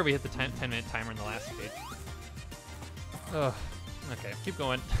 No wonder we hit the 10-minute timer in the last stage. Oh, okay. Keep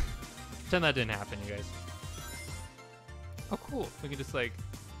going. Pretend that didn't happen, you guys. Oh, cool. We can just, like,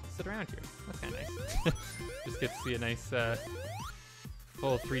 sit around here. That's kind of nice. Just get to see a nice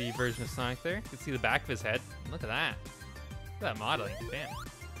full 3D version of Sonic there. You can see the back of his head. Look at that. Look at that modeling. Damn.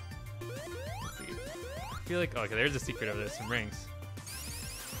 Let's see. I feel like... Oh, okay, there's a secret over there. Some rings.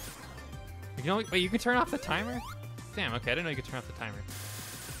 You know, wait, you can turn off the timer? Damn, okay, I didn't know you could turn off the timer.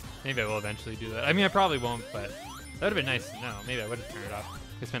 Maybe I will eventually do that. I mean, I probably won't, but that would have been nice to know. Maybe I would have turned it off.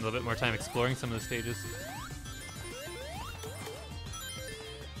 Could spend a little bit more time exploring some of the stages.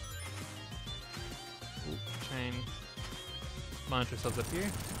 Ooh, try and launch ourselves up here.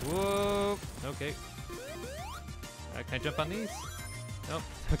 Whoa, okay. Can I jump on these? Nope,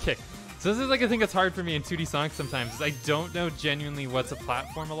 okay. So this is like a thing that's hard for me in 2D Sonic sometimes, is I don't know genuinely what's a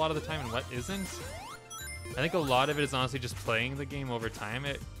platform a lot of the time and what isn't. I think a lot of it is honestly just playing the game over time.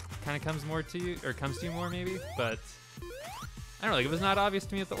 It kind of comes more to you, or comes to you more maybe, but I don't know, like it was not obvious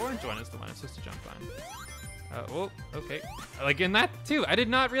to me that the orange one is the one I'm supposed to jump on. Oh, okay. Like in that too, I did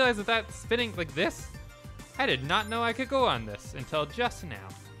not realize that that's spinning like this. I did not know I could go on this until just now.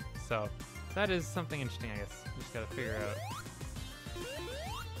 So that is something interesting, I guess. Just gotta figure out.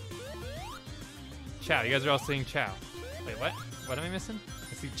 Chow, you guys are all saying chow. Wait, what? What am I missing?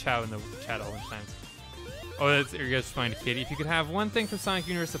 I see chow in the chat a whole bunch of times. Oh, that's, you guys find Kitty. If you could have one thing from Sonic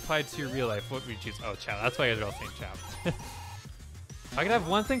Universe applied to your real life, what would you choose? Oh, chow. That's why you guys are all saying chow. If I could have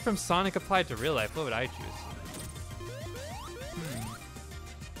one thing from Sonic applied to real life, what would I choose?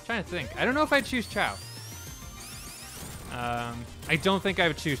 Trying to think. I don't know if I'd choose chow. I don't think I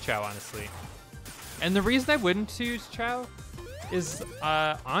would choose chow, honestly. And the reason I wouldn't choose chow is,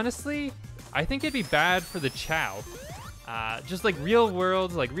 honestly, I think it'd be bad for the chow. Just like real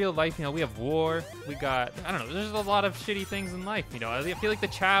world, like real life, you know, we have war, we got, I don't know, there's a lot of shitty things in life, you know. I feel like the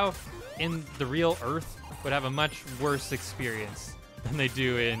chow in the real Earth would have a much worse experience than they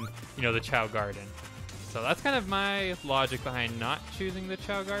do in, you know, the Chow Garden. So that's kind of my logic behind not choosing the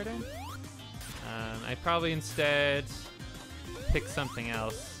Chow Garden. I'd probably instead pick something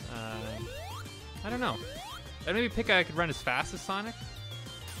else. I don't know. I'd maybe pick I could run as fast as Sonic.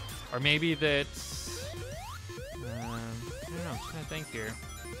 Or maybe that... I don't know, I'm trying to think here.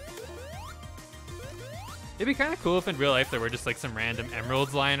 It'd be kind of cool if in real life there were just like some random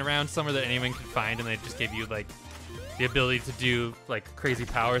emeralds lying around somewhere that anyone could find and they just gave you like the ability to do like crazy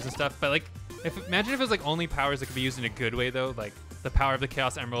powers and stuff. But like, imagine if it was like only powers that could be used in a good way though. Like the power of the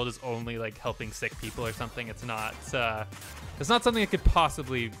Chaos Emerald is only like helping sick people or something. It's not something that could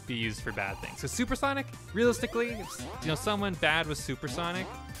possibly be used for bad things. So Supersonic, realistically, if you know someone bad was Supersonic,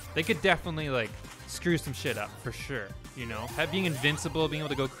 they could definitely like screw some shit up for sure. You know, being invincible, being able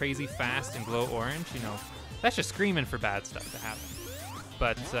to go crazy fast and glow orange, you know, that's just screaming for bad stuff to happen.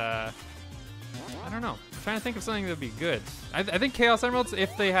 But I don't know. I'm trying to think of something that would be good. I think Chaos Emeralds,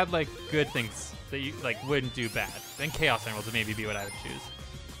 if they had like good things that you like wouldn't do bad, then Chaos Emeralds would maybe be what I would choose.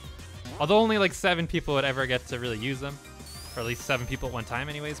 Although only like 7 people would ever get to really use them, or at least 7 people at one time,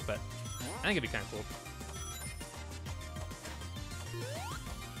 anyways. But I think it'd be kind of cool.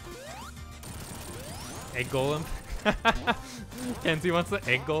 Egg Golem. Kenzie wants the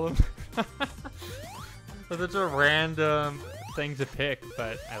Egg Golem. That's such a random thing to pick,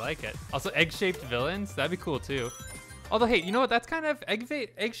 but I like it. Also, egg-shaped villains, that'd be cool too. Although, hey, you know what? That's kind of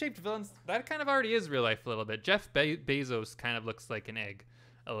egg-shaped villains. That kind of already is real life a little bit. Jeff Bezos kind of looks like an egg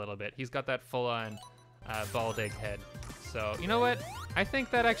a little bit. He's got that full-on bald egg head. So, you know what? I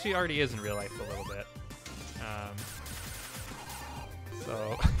think that actually already is in real life a little bit.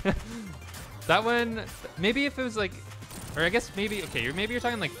 So, that one, maybe if it was like, or I guess maybe, okay, maybe you're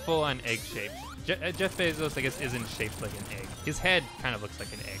talking like full-on egg-shaped. Jeff Bezos, I guess, isn't shaped like an egg. His head kind of looks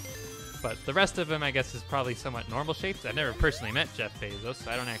like an egg. But the rest of him, I guess, is probably somewhat normal shaped. I've never personally met Jeff Bezos, so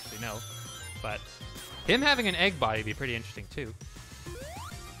I don't actually know. But him having an egg body would be pretty interesting, too.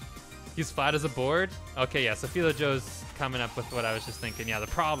 He's flat as a board? Okay, yeah, so Philo Joe's coming up with what I was just thinking. Yeah, the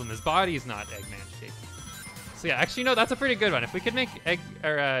problem, his body is not Eggman shaped. So yeah, actually, no, that's a pretty good one. If we could make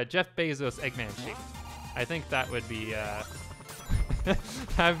Jeff Bezos Eggman shaped, I think that would be... that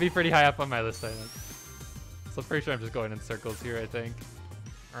would be pretty high up on my list, I think. So I'm pretty sure I'm just going in circles here, I think.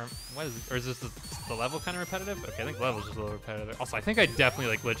 Or what is it? Or is this the level kind of repetitive? Okay, I think the level's just a little repetitive. Also, I think I definitely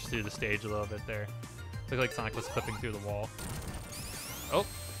like glitched through the stage a little bit there. Looked like Sonic was clipping through the wall. Oh.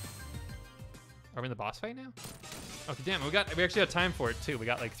 Are we in the boss fight now? Okay, damn, we actually got time for it too. We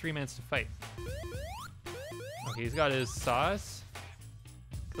got like 3 minutes to fight. Okay, he's got his saws.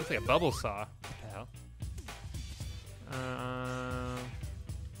 Looks like a bubble saw. What the hell?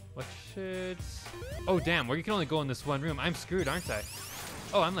 What should... Oh, damn, where you can only go in this one room. I'm screwed, aren't I?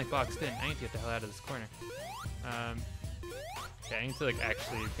 Oh, I'm like boxed in. I need to get the hell out of this corner. Yeah, I need to like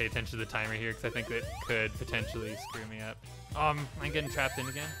actually pay attention to the timer here because I think it could potentially screw me up. I'm getting trapped in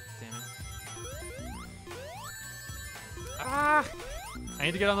again. Damn it. Ah! I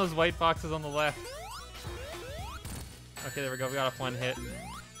need to get on those white boxes on the left. Okay, there we go. We got off one hit.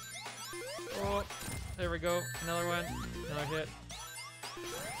 Oh, there we go. Another one. Another hit.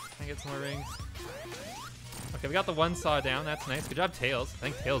 Can I get some more rings? Okay, we got the one saw down. That's nice. Good job, Tails. I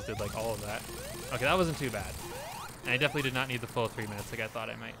think Tails did like all of that. Okay, that wasn't too bad. And I definitely did not need the full 3 minutes like I thought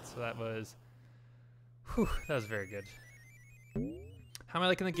I might. So that was... Whew, that was very good. How am I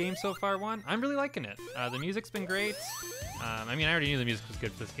liking the game so far, Juan? I'm really liking it. The music's been great. I mean, I already knew the music was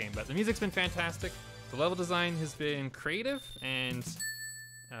good for this game, but the music's been fantastic. The level design has been creative and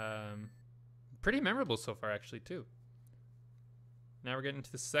pretty memorable so far, actually, too. Now we're getting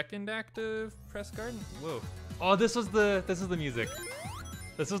to the second act of Press Garden. Whoa. Oh, this was the music.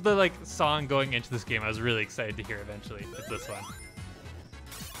 This was the like song going into this game. I was really excited to hear eventually. It's this one.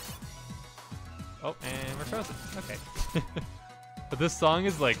 Oh, and we're frozen. Okay. But this song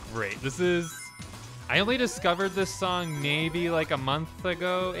is like great. This is... I only discovered this song maybe like a month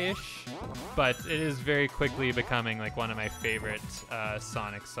ago-ish, but it is very quickly becoming like one of my favorite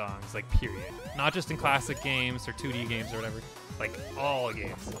Sonic songs, like period. Not just in classic games or 2D games or whatever, like all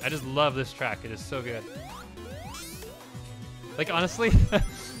games. I just love this track. It is so good. Like honestly,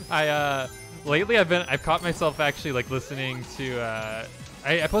 lately I've caught myself actually like listening to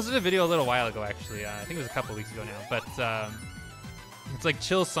I posted a video a little while ago actually. I think it was a couple weeks ago now, but it's like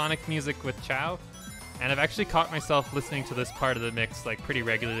chill Sonic music with Chow. And I've actually caught myself listening to this part of the mix like pretty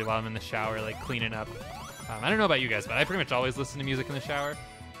regularly while I'm in the shower, like cleaning up. I don't know about you guys, but I pretty much always listen to music in the shower.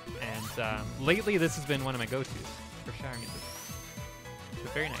 And lately this has been one of my go-tos for shower music.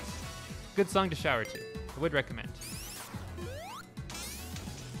 But very nice. Good song to shower to. I would recommend.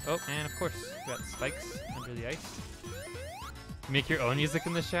 Oh, and of course, we got spikes under the ice. Make your own music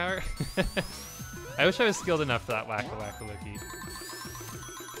in the shower? I wish I was skilled enough for that wacka-wacka-lookie.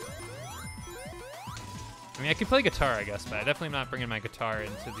 I mean, I could play guitar, I guess, but I definitely am not bringing my guitar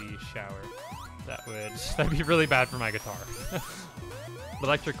into the shower. That'd be really bad for my guitar. The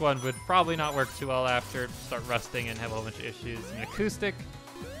electric one would probably not work too well after, start rusting and have a whole bunch of issues. An acoustic,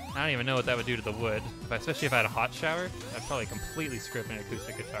 I don't even know what that would do to the wood, but especially if I had a hot shower, I'd probably completely screw up an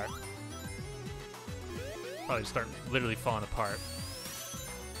acoustic guitar. Probably just start literally falling apart.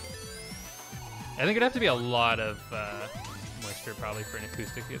 I think it'd have to be a lot of moisture probably for an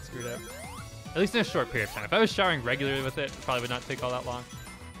acoustic to get screwed up. At least in a short period of time. If I was showering regularly with it, it probably would not take all that long.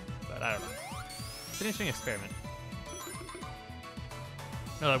 But I don't know. It's an interesting experiment.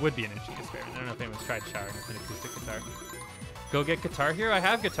 No, that would be an interesting experiment. I don't know if anyone's tried showering with an acoustic guitar. Go get Guitar Hero? I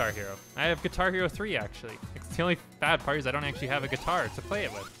have Guitar Hero. I have Guitar Hero 3, actually. It's the only bad part is I don't actually have a guitar to play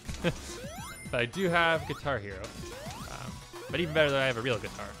it with. But I do have Guitar Hero. But even better that I have a real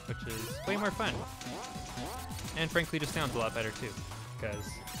guitar, which is way more fun. And frankly, just sounds a lot better, too. Because...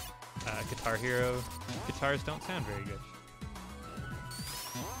 Guitar Hero guitars don't sound very good.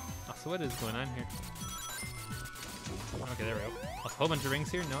 Oh, so what is going on here? Okay, there we go. Also, a whole bunch of rings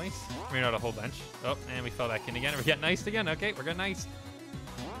here, nice. I mean, not a whole bunch. Oh, and we fell back in again. We get iced again. Okay, we're getting iced.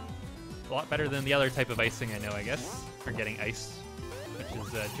 A lot better than the other type of icing I know, I guess, for getting iced, which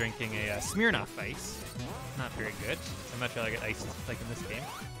is drinking a Smirnoff Ice. Not very good. I'd much rather get iced like in this game.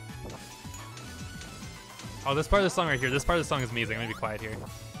 Oh, this part of the song right here. This part of the song is amazing. I'm gonna be quiet here.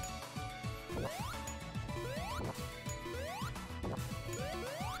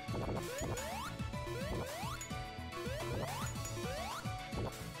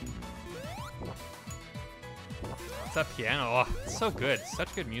 What's that piano? Oh, it's so good.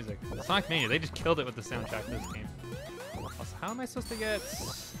 Such good music. Sonic Mania, they just killed it with the soundtrack of this game. Also, how am I supposed to get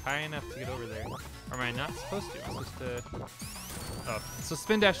high enough to get over there? Or am I not supposed to? I'm supposed to... Oh, so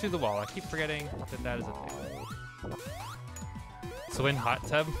spin dash through the wall. I keep forgetting that that is a thing. So in Hot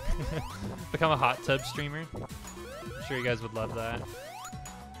Tub, become a Hot Tub streamer. I'm sure you guys would love that.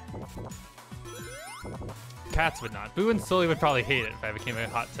 Cats would not. Boo and Sully would probably hate it if I became a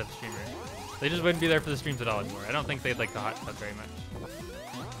Hot Tub streamer. They just wouldn't be there for the streams at all anymore. I don't think they'd like the Hot Tub very much.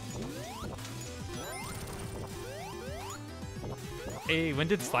 Hey, when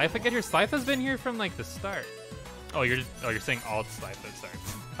did Slifa get here? Slifa's been here from like the start. Oh, you're saying alt Slifa, sorry.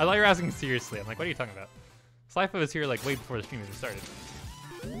 I thought you were asking seriously. I'm like, what are you talking about? Slifa was here like way before the stream even started.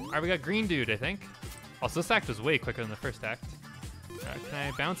 Alright, we got Green Dude, I think. Also, this act was way quicker than the first act. Can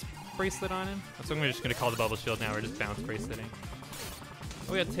I bounce bracelet on him? That's what I'm just gonna call the bubble shield now. We're just bounce braceleting.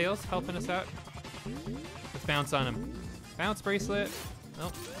 Oh, we got Tails helping us out. Let's bounce on him. Bounce bracelet.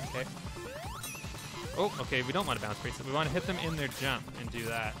 Oh, okay. Oh, okay, we don't want to bounce bracelet. We want to hit them in their jump and do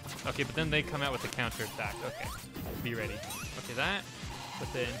that. Okay, but then they come out with a counter attack. Okay, be ready. Okay, that,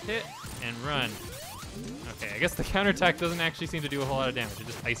 but then hit and run. Okay, I guess the counter attack doesn't actually seem to do a whole lot of damage. It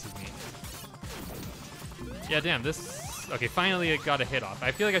just ices me. Yeah, damn, this... Okay, finally it got a hit off.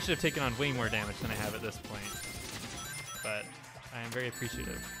 I feel like I should have taken on way more damage than I have at this point. But I am very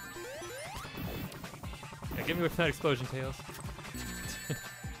appreciative. Yeah, get me with that explosion, Tails.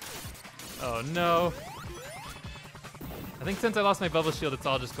 Oh no. I think since I lost my bubble shield, it's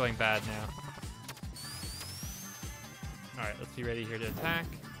all just going bad now. Alright, let's be ready here to attack.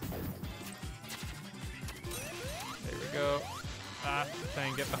 There we go. Try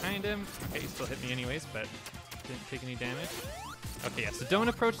and get behind him. Okay, he still hit me anyways, but didn't take any damage. Okay, yeah, so don't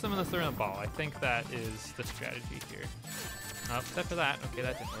approach them unless they're in a ball. I think that is the strategy here. Except for that. Okay,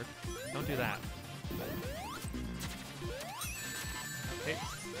 that didn't work. Don't do that. Okay,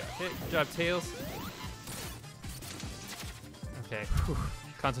 got hit. Good job, Tails. Okay, whew.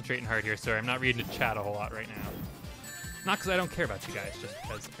 Concentrating hard here. Sorry, I'm not reading the chat a whole lot right now. Not because I don't care about you guys, just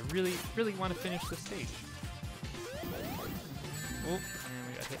because I really, really want to finish this stage. Oh, and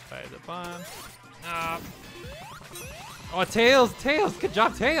we got hit by the bomb. Oh, Tails! Tails! Good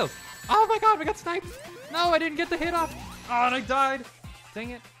job, Tails! Oh my god, we got sniped! No, I didn't get the hit off! Oh, and I died! Dang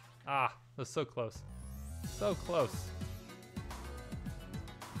it. That was so close. So close.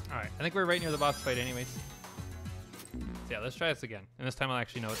 Alright, I think we're right near the boss fight anyways. So yeah, let's try this again. And this time I'll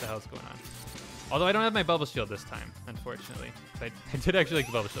actually know what the hell's going on. Although I don't have my bubble shield this time, unfortunately. I did actually like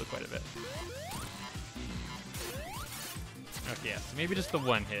the bubble shield quite a bit. Okay, yeah, so maybe just the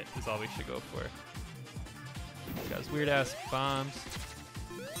one hit is all we should go for. Got weird ass bombs.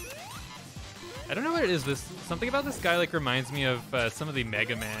 I don't know what it is. Something about this guy like reminds me of some of the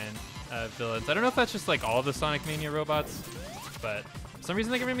Mega Man villains. I don't know if that's just like all the Sonic Mania robots, but for some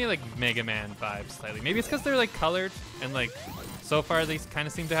reason they give me like Mega Man vibes slightly. Maybe it's because they're like colored and like so far they kind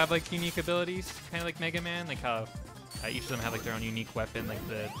of seem to have like unique abilities, kind of like Mega Man, like how each of them have like their own unique weapon, like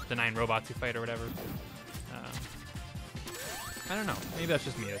the 9 robots you fight or whatever. I don't know. Maybe that's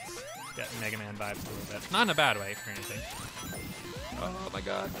just me. It's got Mega Man vibes a little bit. Not in a bad way or anything. Oh my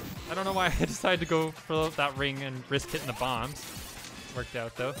god. I don't know why I decided to go for that ring and risk hitting the bombs. Worked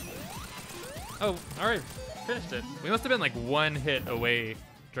out though. Oh, alright. Finished it. We must have been like one hit away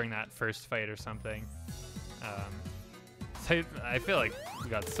during that first fight or something. So I feel like we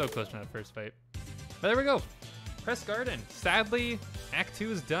got so close to that first fight. But there we go. Press Garden. Sadly, Act 2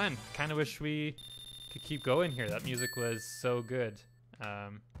 is done. Kind of wish we could keep going here. That music was so good. I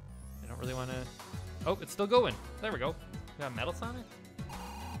don't really want to... Oh, it's still going. There we go. We got Metal Sonic?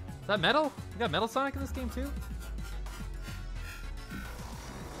 Is that Metal? We got Metal Sonic in this game too?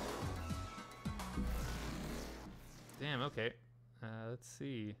 Damn, okay. Let's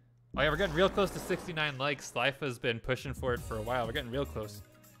see. Oh yeah, we're getting real close to 69 likes. Lifa's been pushing for it for a while. We're getting real close.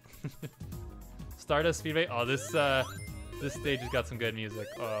 Stardust Speedway. Oh, this stage has got some good music.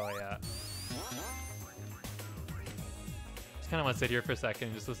 Oh yeah. Just kind of want to sit here for a second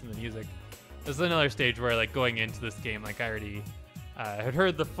and just listen to the music. This is another stage where, like, going into this game, like, I already had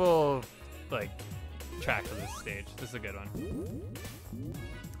heard the full, like, track of this stage. This is a good one.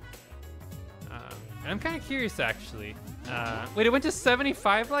 And I'm kind of curious, actually. Wait, it went to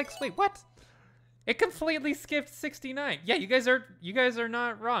 75 likes? Wait, what? It completely skipped 69. Yeah, you guys are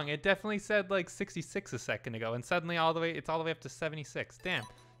not wrong. It definitely said, like, 66 a second ago, and suddenly it's all the way up to 76. Damn.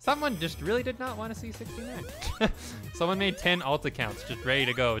 Someone just really did not want to see 69. Someone made 10 alt accounts just ready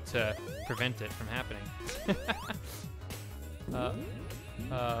to go to prevent it from happening.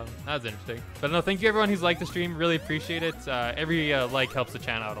 That was interesting. But no, thank you everyone who's liked the stream. Really appreciate it. Every like helps the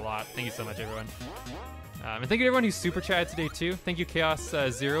channel out a lot. Thank you so much, everyone. And thank you to everyone who's super chatted today too. Thank you Chaos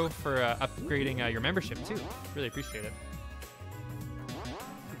Zero for upgrading your membership too. Really appreciate it.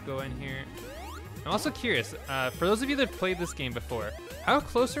 Keep going here. I'm also curious, for those of you that have played this game before, how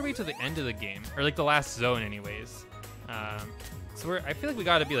close are we to the end of the game? Or like the last zone anyways. So I feel like we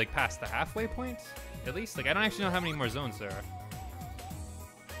gotta be like past the halfway point, at least. Like I don't actually know how many more zones there are.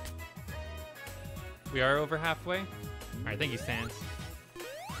 We are over halfway? All right, thank you, Sans.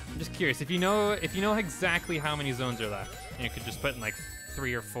 I'm just curious, if you know exactly how many zones are left, and you could just put in like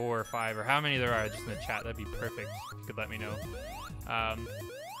 3 or 4 or 5 or how many there are just in the chat, that'd be perfect. If you could let me know.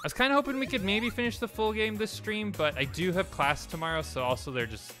 I was kind of hoping we could maybe finish the full game this stream, but I do have class tomorrow, so also there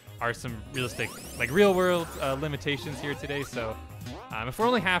just are some realistic, like real-world limitations here today. So if we're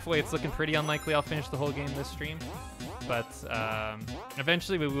only halfway, it's looking pretty unlikely I'll finish the whole game this stream. But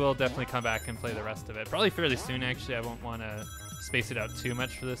eventually we will definitely come back and play the rest of it. Probably fairly soon, actually. I won't want to space it out too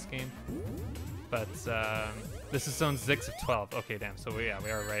much for this game. But This is zone 6 of 12. Okay, damn. So we are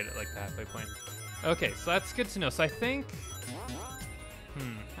right at like the halfway point. Okay, so that's good to know. So I think,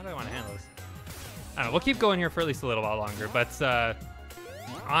 how do I want to handle this? I don't know. We'll keep going here for at least a little while longer. But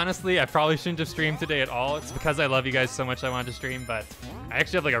honestly, I probably shouldn't have streamed today at all. It's because I love you guys so much I wanted to stream. But I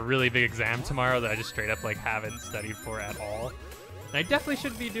actually have like a really big exam tomorrow that I just straight up like haven't studied for at all. And I definitely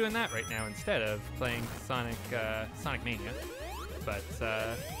should be doing that right now instead of playing Sonic Mania. But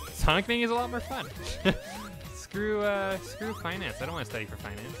Sonic Mania is a lot more fun. Screw finance. I don't want to study for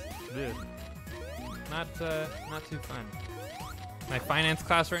finance. Ugh. Not too fun. My finance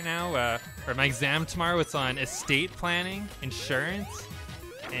class right now, or my exam tomorrow, it's on estate planning, insurance,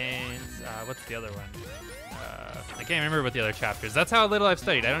 and what's the other one? I can't remember what the other chapter is. That's how little I've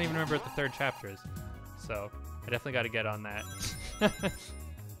studied. I don't even remember what the third chapter is. So I definitely got to get on that.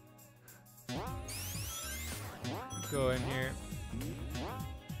 Go in here.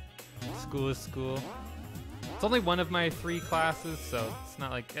 School is school. It's only one of my 3 classes, so it's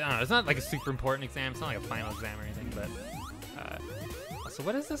not like, I don't know, it's not like a super important exam. It's not like a final exam or anything, but so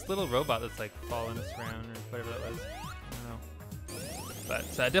what is this little robot that's like following us around or whatever that was? I don't know. But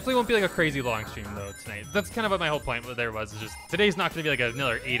definitely won't be like a crazy long stream though tonight. That's kind of what my whole point there was, is just today's not going to be like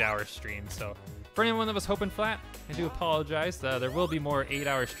another 8-hour stream. So for anyone that was hoping for that, I do apologize. There will be more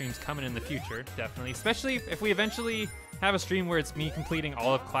 8-hour streams coming in the future, definitely. Especially if we eventually have a stream where it's me completing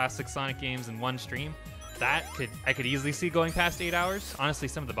all of classic Sonic games in one stream. I could easily see going past 8 hours. Honestly,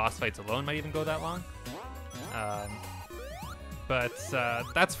 some of the boss fights alone might even go that long. But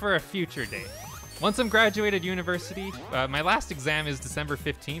that's for a future date. Once I'm graduated university, my last exam is December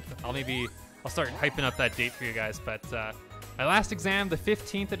 15th. I'll start hyping up that date for you guys. But my last exam, the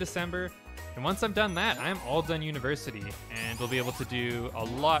 15th of December. And once I'm done that, I'm all done university. And we'll be able to do a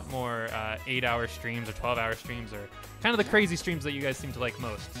lot more 8-hour streams or 12-hour streams, or kind of the crazy streams that you guys seem to like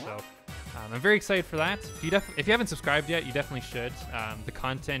most. So I'm very excited for that. If you haven't subscribed yet, you definitely should. The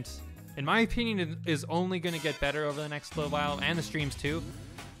content, in my opinion, is only going to get better over the next little while, and the streams too.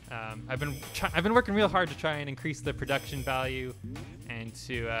 I've been working real hard to try and increase the production value and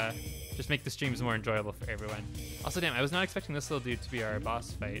to just make the streams more enjoyable for everyone. Also, damn, I was not expecting this little dude to be our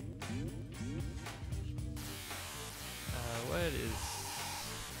boss fight.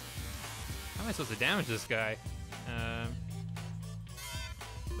 How am I supposed to damage this guy? I'm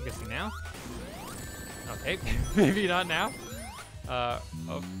guessing now? Okay, maybe not now. Oh,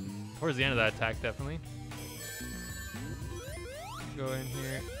 towards the end of that attack, definitely. Go in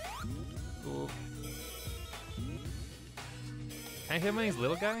here. Cool. Can I hit him when he's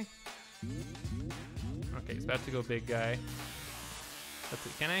little guy? Okay, he's about to go big guy. Let's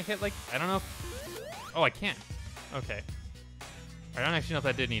see, can I hit like, I don't know if, oh, I can. Okay. I don't actually know if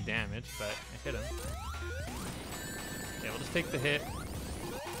that did any damage, but I hit him. Yeah, we'll just take the hit.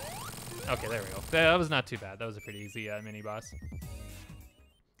 Okay, there we go. That was not too bad. That was a pretty easy mini boss.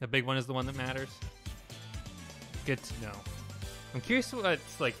 The big one is the one that matters. Good to know. I'm curious what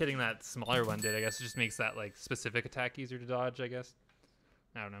like hitting that smaller one did. I guess it just makes that like specific attack easier to dodge, I guess.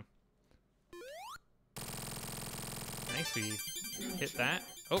 I don't know. Nice, we hit that.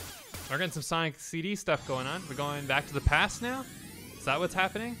 Oh, we're getting some Sonic CD stuff going on. We're going back to the past now? Is that what's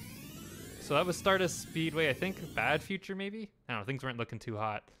happening? So that was Stardust Speedway, I think. Bad Future, maybe? I don't know, things weren't looking too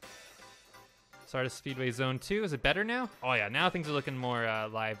hot. Stardust Speedway Zone 2, is it better now? Oh yeah, now things are looking more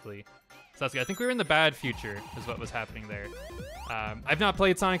lively. So that's good. I think we were in the bad future is what was happening there. I've not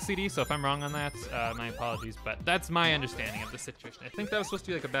played Sonic CD, so if I'm wrong on that, my apologies, but that's my understanding of the situation. I think that was supposed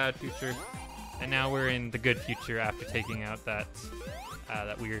to be like a bad future, and now we're in the good future after taking out that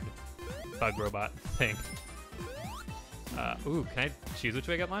weird bug robot thing. Ooh, can I choose which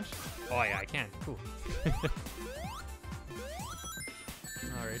way I get launched? Oh yeah, I can. Cool.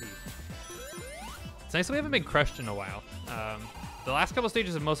 Alrighty. It's nice that we haven't been crushed in a while. The last couple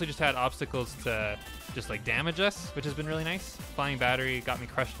stages have mostly just had obstacles to just like damage us, which has been really nice. Flying Battery got me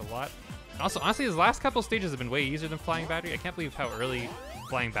crushed a lot. Also, honestly, these last couple stages have been way easier than Flying Battery. I can't believe how early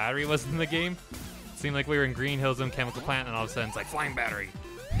Flying Battery was in the game. It seemed like we were in Green Hill Zone Chemical Plant, and all of a sudden it's like Flying Battery.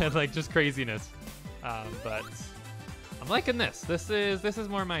 And like just craziness. But I'm liking this. This is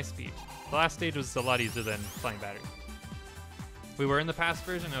more my speed. The last stage was a lot easier than Flying Battery. We were in the past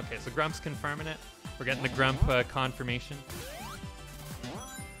version? Okay, so Grump's confirming it. We're getting the Grump confirmation.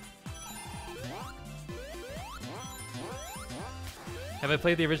 Have I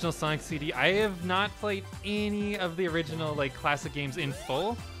played the original Sonic CD? I have not played any of the original like classic games in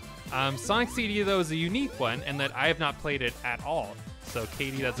full. Sonic CD though is a unique one in that I have not played it at all. So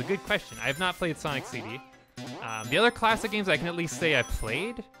Katie, that's a good question. I have not played Sonic CD. The other classic games I can at least say I've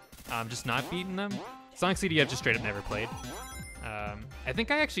played, just not beaten them. Sonic CD I've just straight up never played. I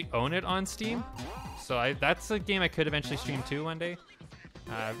think I actually own it on Steam, So that's a game I could eventually stream too one day.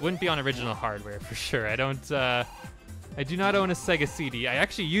 Wouldn't be on original hardware for sure. I do not own a Sega CD. I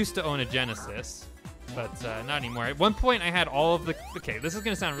actually used to own a Genesis, but not anymore. At one point, I had all of the... Okay, this is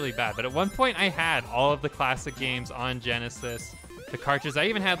going to sound really bad, but at one point, I had all of the classic games on Genesis. The cartridges. I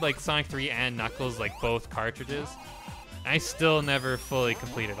even had, like, Sonic 3 and Knuckles, like, both cartridges. I still never fully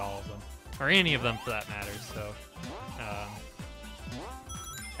completed all of them. Or any of them, for that matter, so...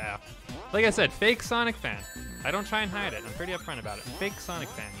 yeah. Like I said, fake Sonic fan. I don't try and hide it. I'm pretty upfront about it. Fake Sonic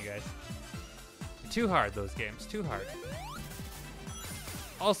fan, you guys. Too hard, those games. Too hard.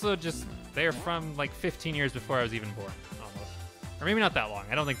 Also, just, they're from, like, 15 years before I was even born, almost. Or maybe not that long.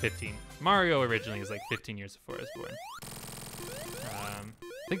 I don't think 15. Mario originally is, like, 15 years before I was born.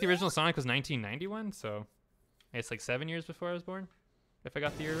 I think the original Sonic was 1991, so I guess, like, 7 years before I was born, if I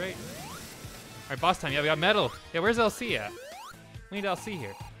got the year right. All right, boss time. Yeah, we got Metal. Yeah, where's LC at? We need LC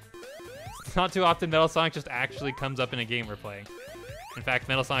here. It's not too often Metal Sonic just actually comes up in a game we're playing. In fact,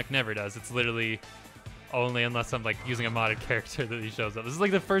 Metal Sonic never does. It's literally only unless I'm like using a modded character that he shows up. This is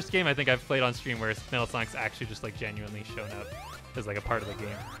like the first game I think I've played on stream where Metal Sonic's actually just like genuinely shown up as like a part of the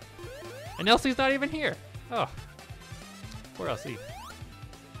game. And LC's not even here. Oh, poor LC.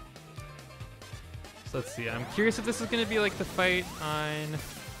 So let's see. I'm curious if this is going to be like the fight on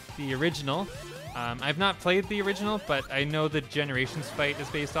the original. I've not played the original, but I know the Generations fight is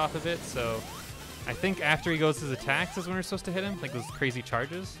based off of it, so I think after he goes his attacks is when we're supposed to hit him, like those crazy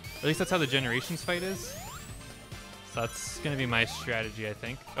charges. At least that's how the Generations fight is. So that's gonna be my strategy, I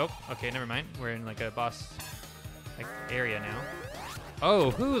think. Oh, okay, never mind. We're in like a boss like area now.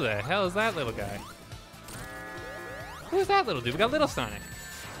 Oh, who the hell is that little guy? Who's that little dude? We got Little Sonic.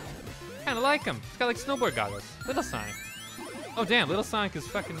 Kinda like him. He's got like snowboard goggles. Little Sonic. Oh damn, Little Sonic is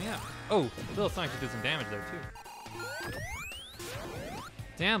fucking me up. Oh, Little Sonic just did some damage there too.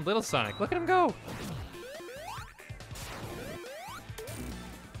 Damn, Little Sonic, look at him go!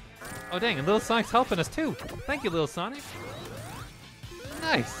 Oh dang, and Little Sonic's helping us too. Thank you, Little Sonic.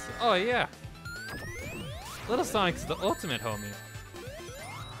 Nice, oh yeah. Little Sonic's the ultimate homie.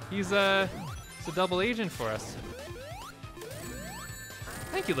 He's a double agent for us.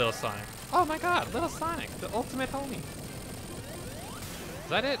 Thank you, Little Sonic. Oh my god, Little Sonic, the ultimate homie. Is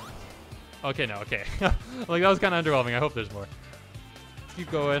that it? Okay, no, okay. Like, that was kind of underwhelming. I hope there's more. Let's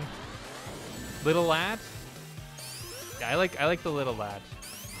keep going. Little lad? Yeah, I like the little lad.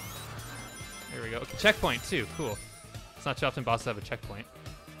 There we go. Okay, checkpoint, too. Cool. It's not too often bosses have a checkpoint.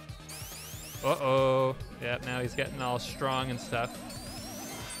 Uh-oh. Yeah, now he's getting all strong and stuff.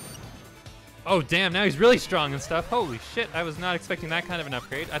 Oh, damn, now he's really strong and stuff. Holy shit, I was not expecting that kind of an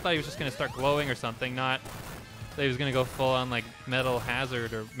upgrade. I thought he was just going to start glowing or something, not... that he was gonna go full on like Metal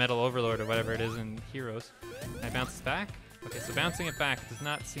Hazard or Metal Overlord or whatever it is in Heroes. Can I bounce this back? Okay, so bouncing it back does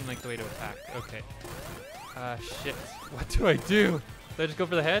not seem like the way to attack. Okay. Shit. What do I do? Did I just go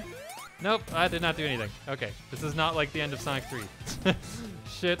for the head? Nope, I did not do anything. Okay, this is not like the end of Sonic 3.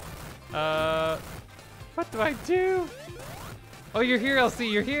 Shit. What do I do? Oh, you're here, LC,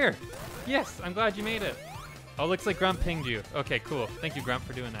 you're here. Yes, I'm glad you made it. Oh, looks like Grump pinged you. Okay, cool. Thank you, Grump,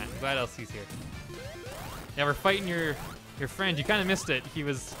 for doing that. I'm glad LC's here. Yeah, we're fighting your friend. You kind of missed it. He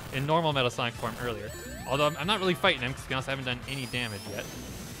was in normal Metal Sonic form earlier. Although I'm not really fighting him, because to be honest, I haven't done any damage yet.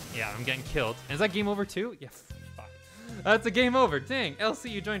 Yeah, I'm getting killed. And is that game over too? Yeah, fuck. That's a game over. Dang,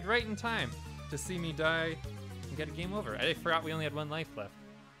 LC, you joined right in time to see me die and get a game over. I forgot we only had 1 life left.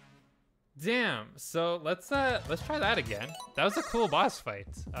 Damn. So let's try that again. That was a cool boss fight.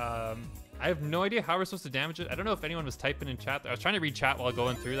 I have no idea how we're supposed to damage it. I don't know if anyone was typing in chat. I was trying to read chat while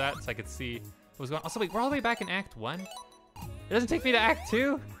going through that so I could see what was going on. Also, wait, we're all the way back in Act 1? It doesn't take me to Act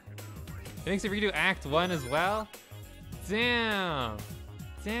 2? It makes me redo Act 1 as well? Damn.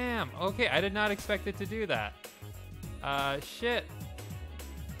 Damn. Okay, I did not expect it to do that. Shit.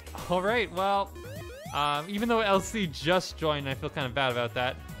 All right, well, even though LC just joined, I feel kind of bad about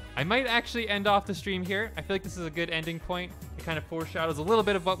that. I might actually end off the stream here. I feel like this is a good ending point. It kind of foreshadows a little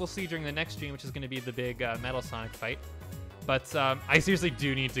bit of what we'll see during the next stream, which is going to be the big Metal Sonic fight. But I seriously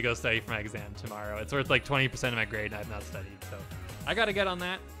do need to go study for my exam tomorrow. It's worth like 20% of my grade, and I've not studied, so I got to get on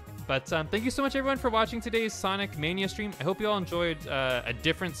that. But thank you so much, everyone, for watching today's Sonic Mania stream. I hope you all enjoyed a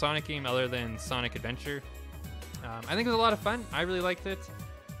different Sonic game other than Sonic Adventure. I think it was a lot of fun. I really liked it.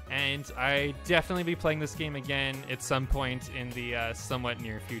 And I definitely be playing this game again at some point in the somewhat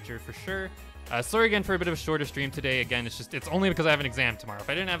near future for sure. Sorry again for a bit of a shorter stream today. Again, it's only because I have an exam tomorrow. If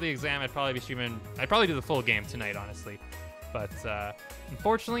I didn't have the exam, I'd probably be streaming. I'd probably do the full game tonight, honestly. But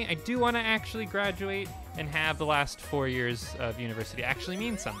unfortunately, I do want to actually graduate and have the last 4 years of university actually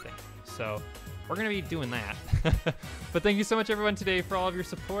mean something. So we're going to be doing that. But thank you so much, everyone, today for all of your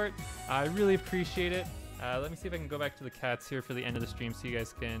support. I really appreciate it. Let me see if I can go back to the cats here for the end of the stream so you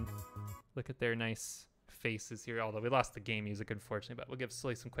guys can look at their nice faces here. Although we lost the game music, unfortunately, but we'll give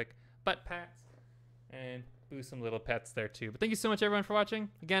Sully some quick butt pats and boo some little pets there too. But thank you so much, everyone, for watching.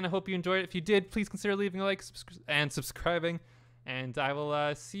 Again, I hope you enjoyed it. If you did, please consider leaving a like and subscribing. And I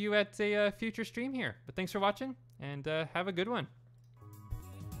will see you at a future stream here. But thanks for watching, and have a good one.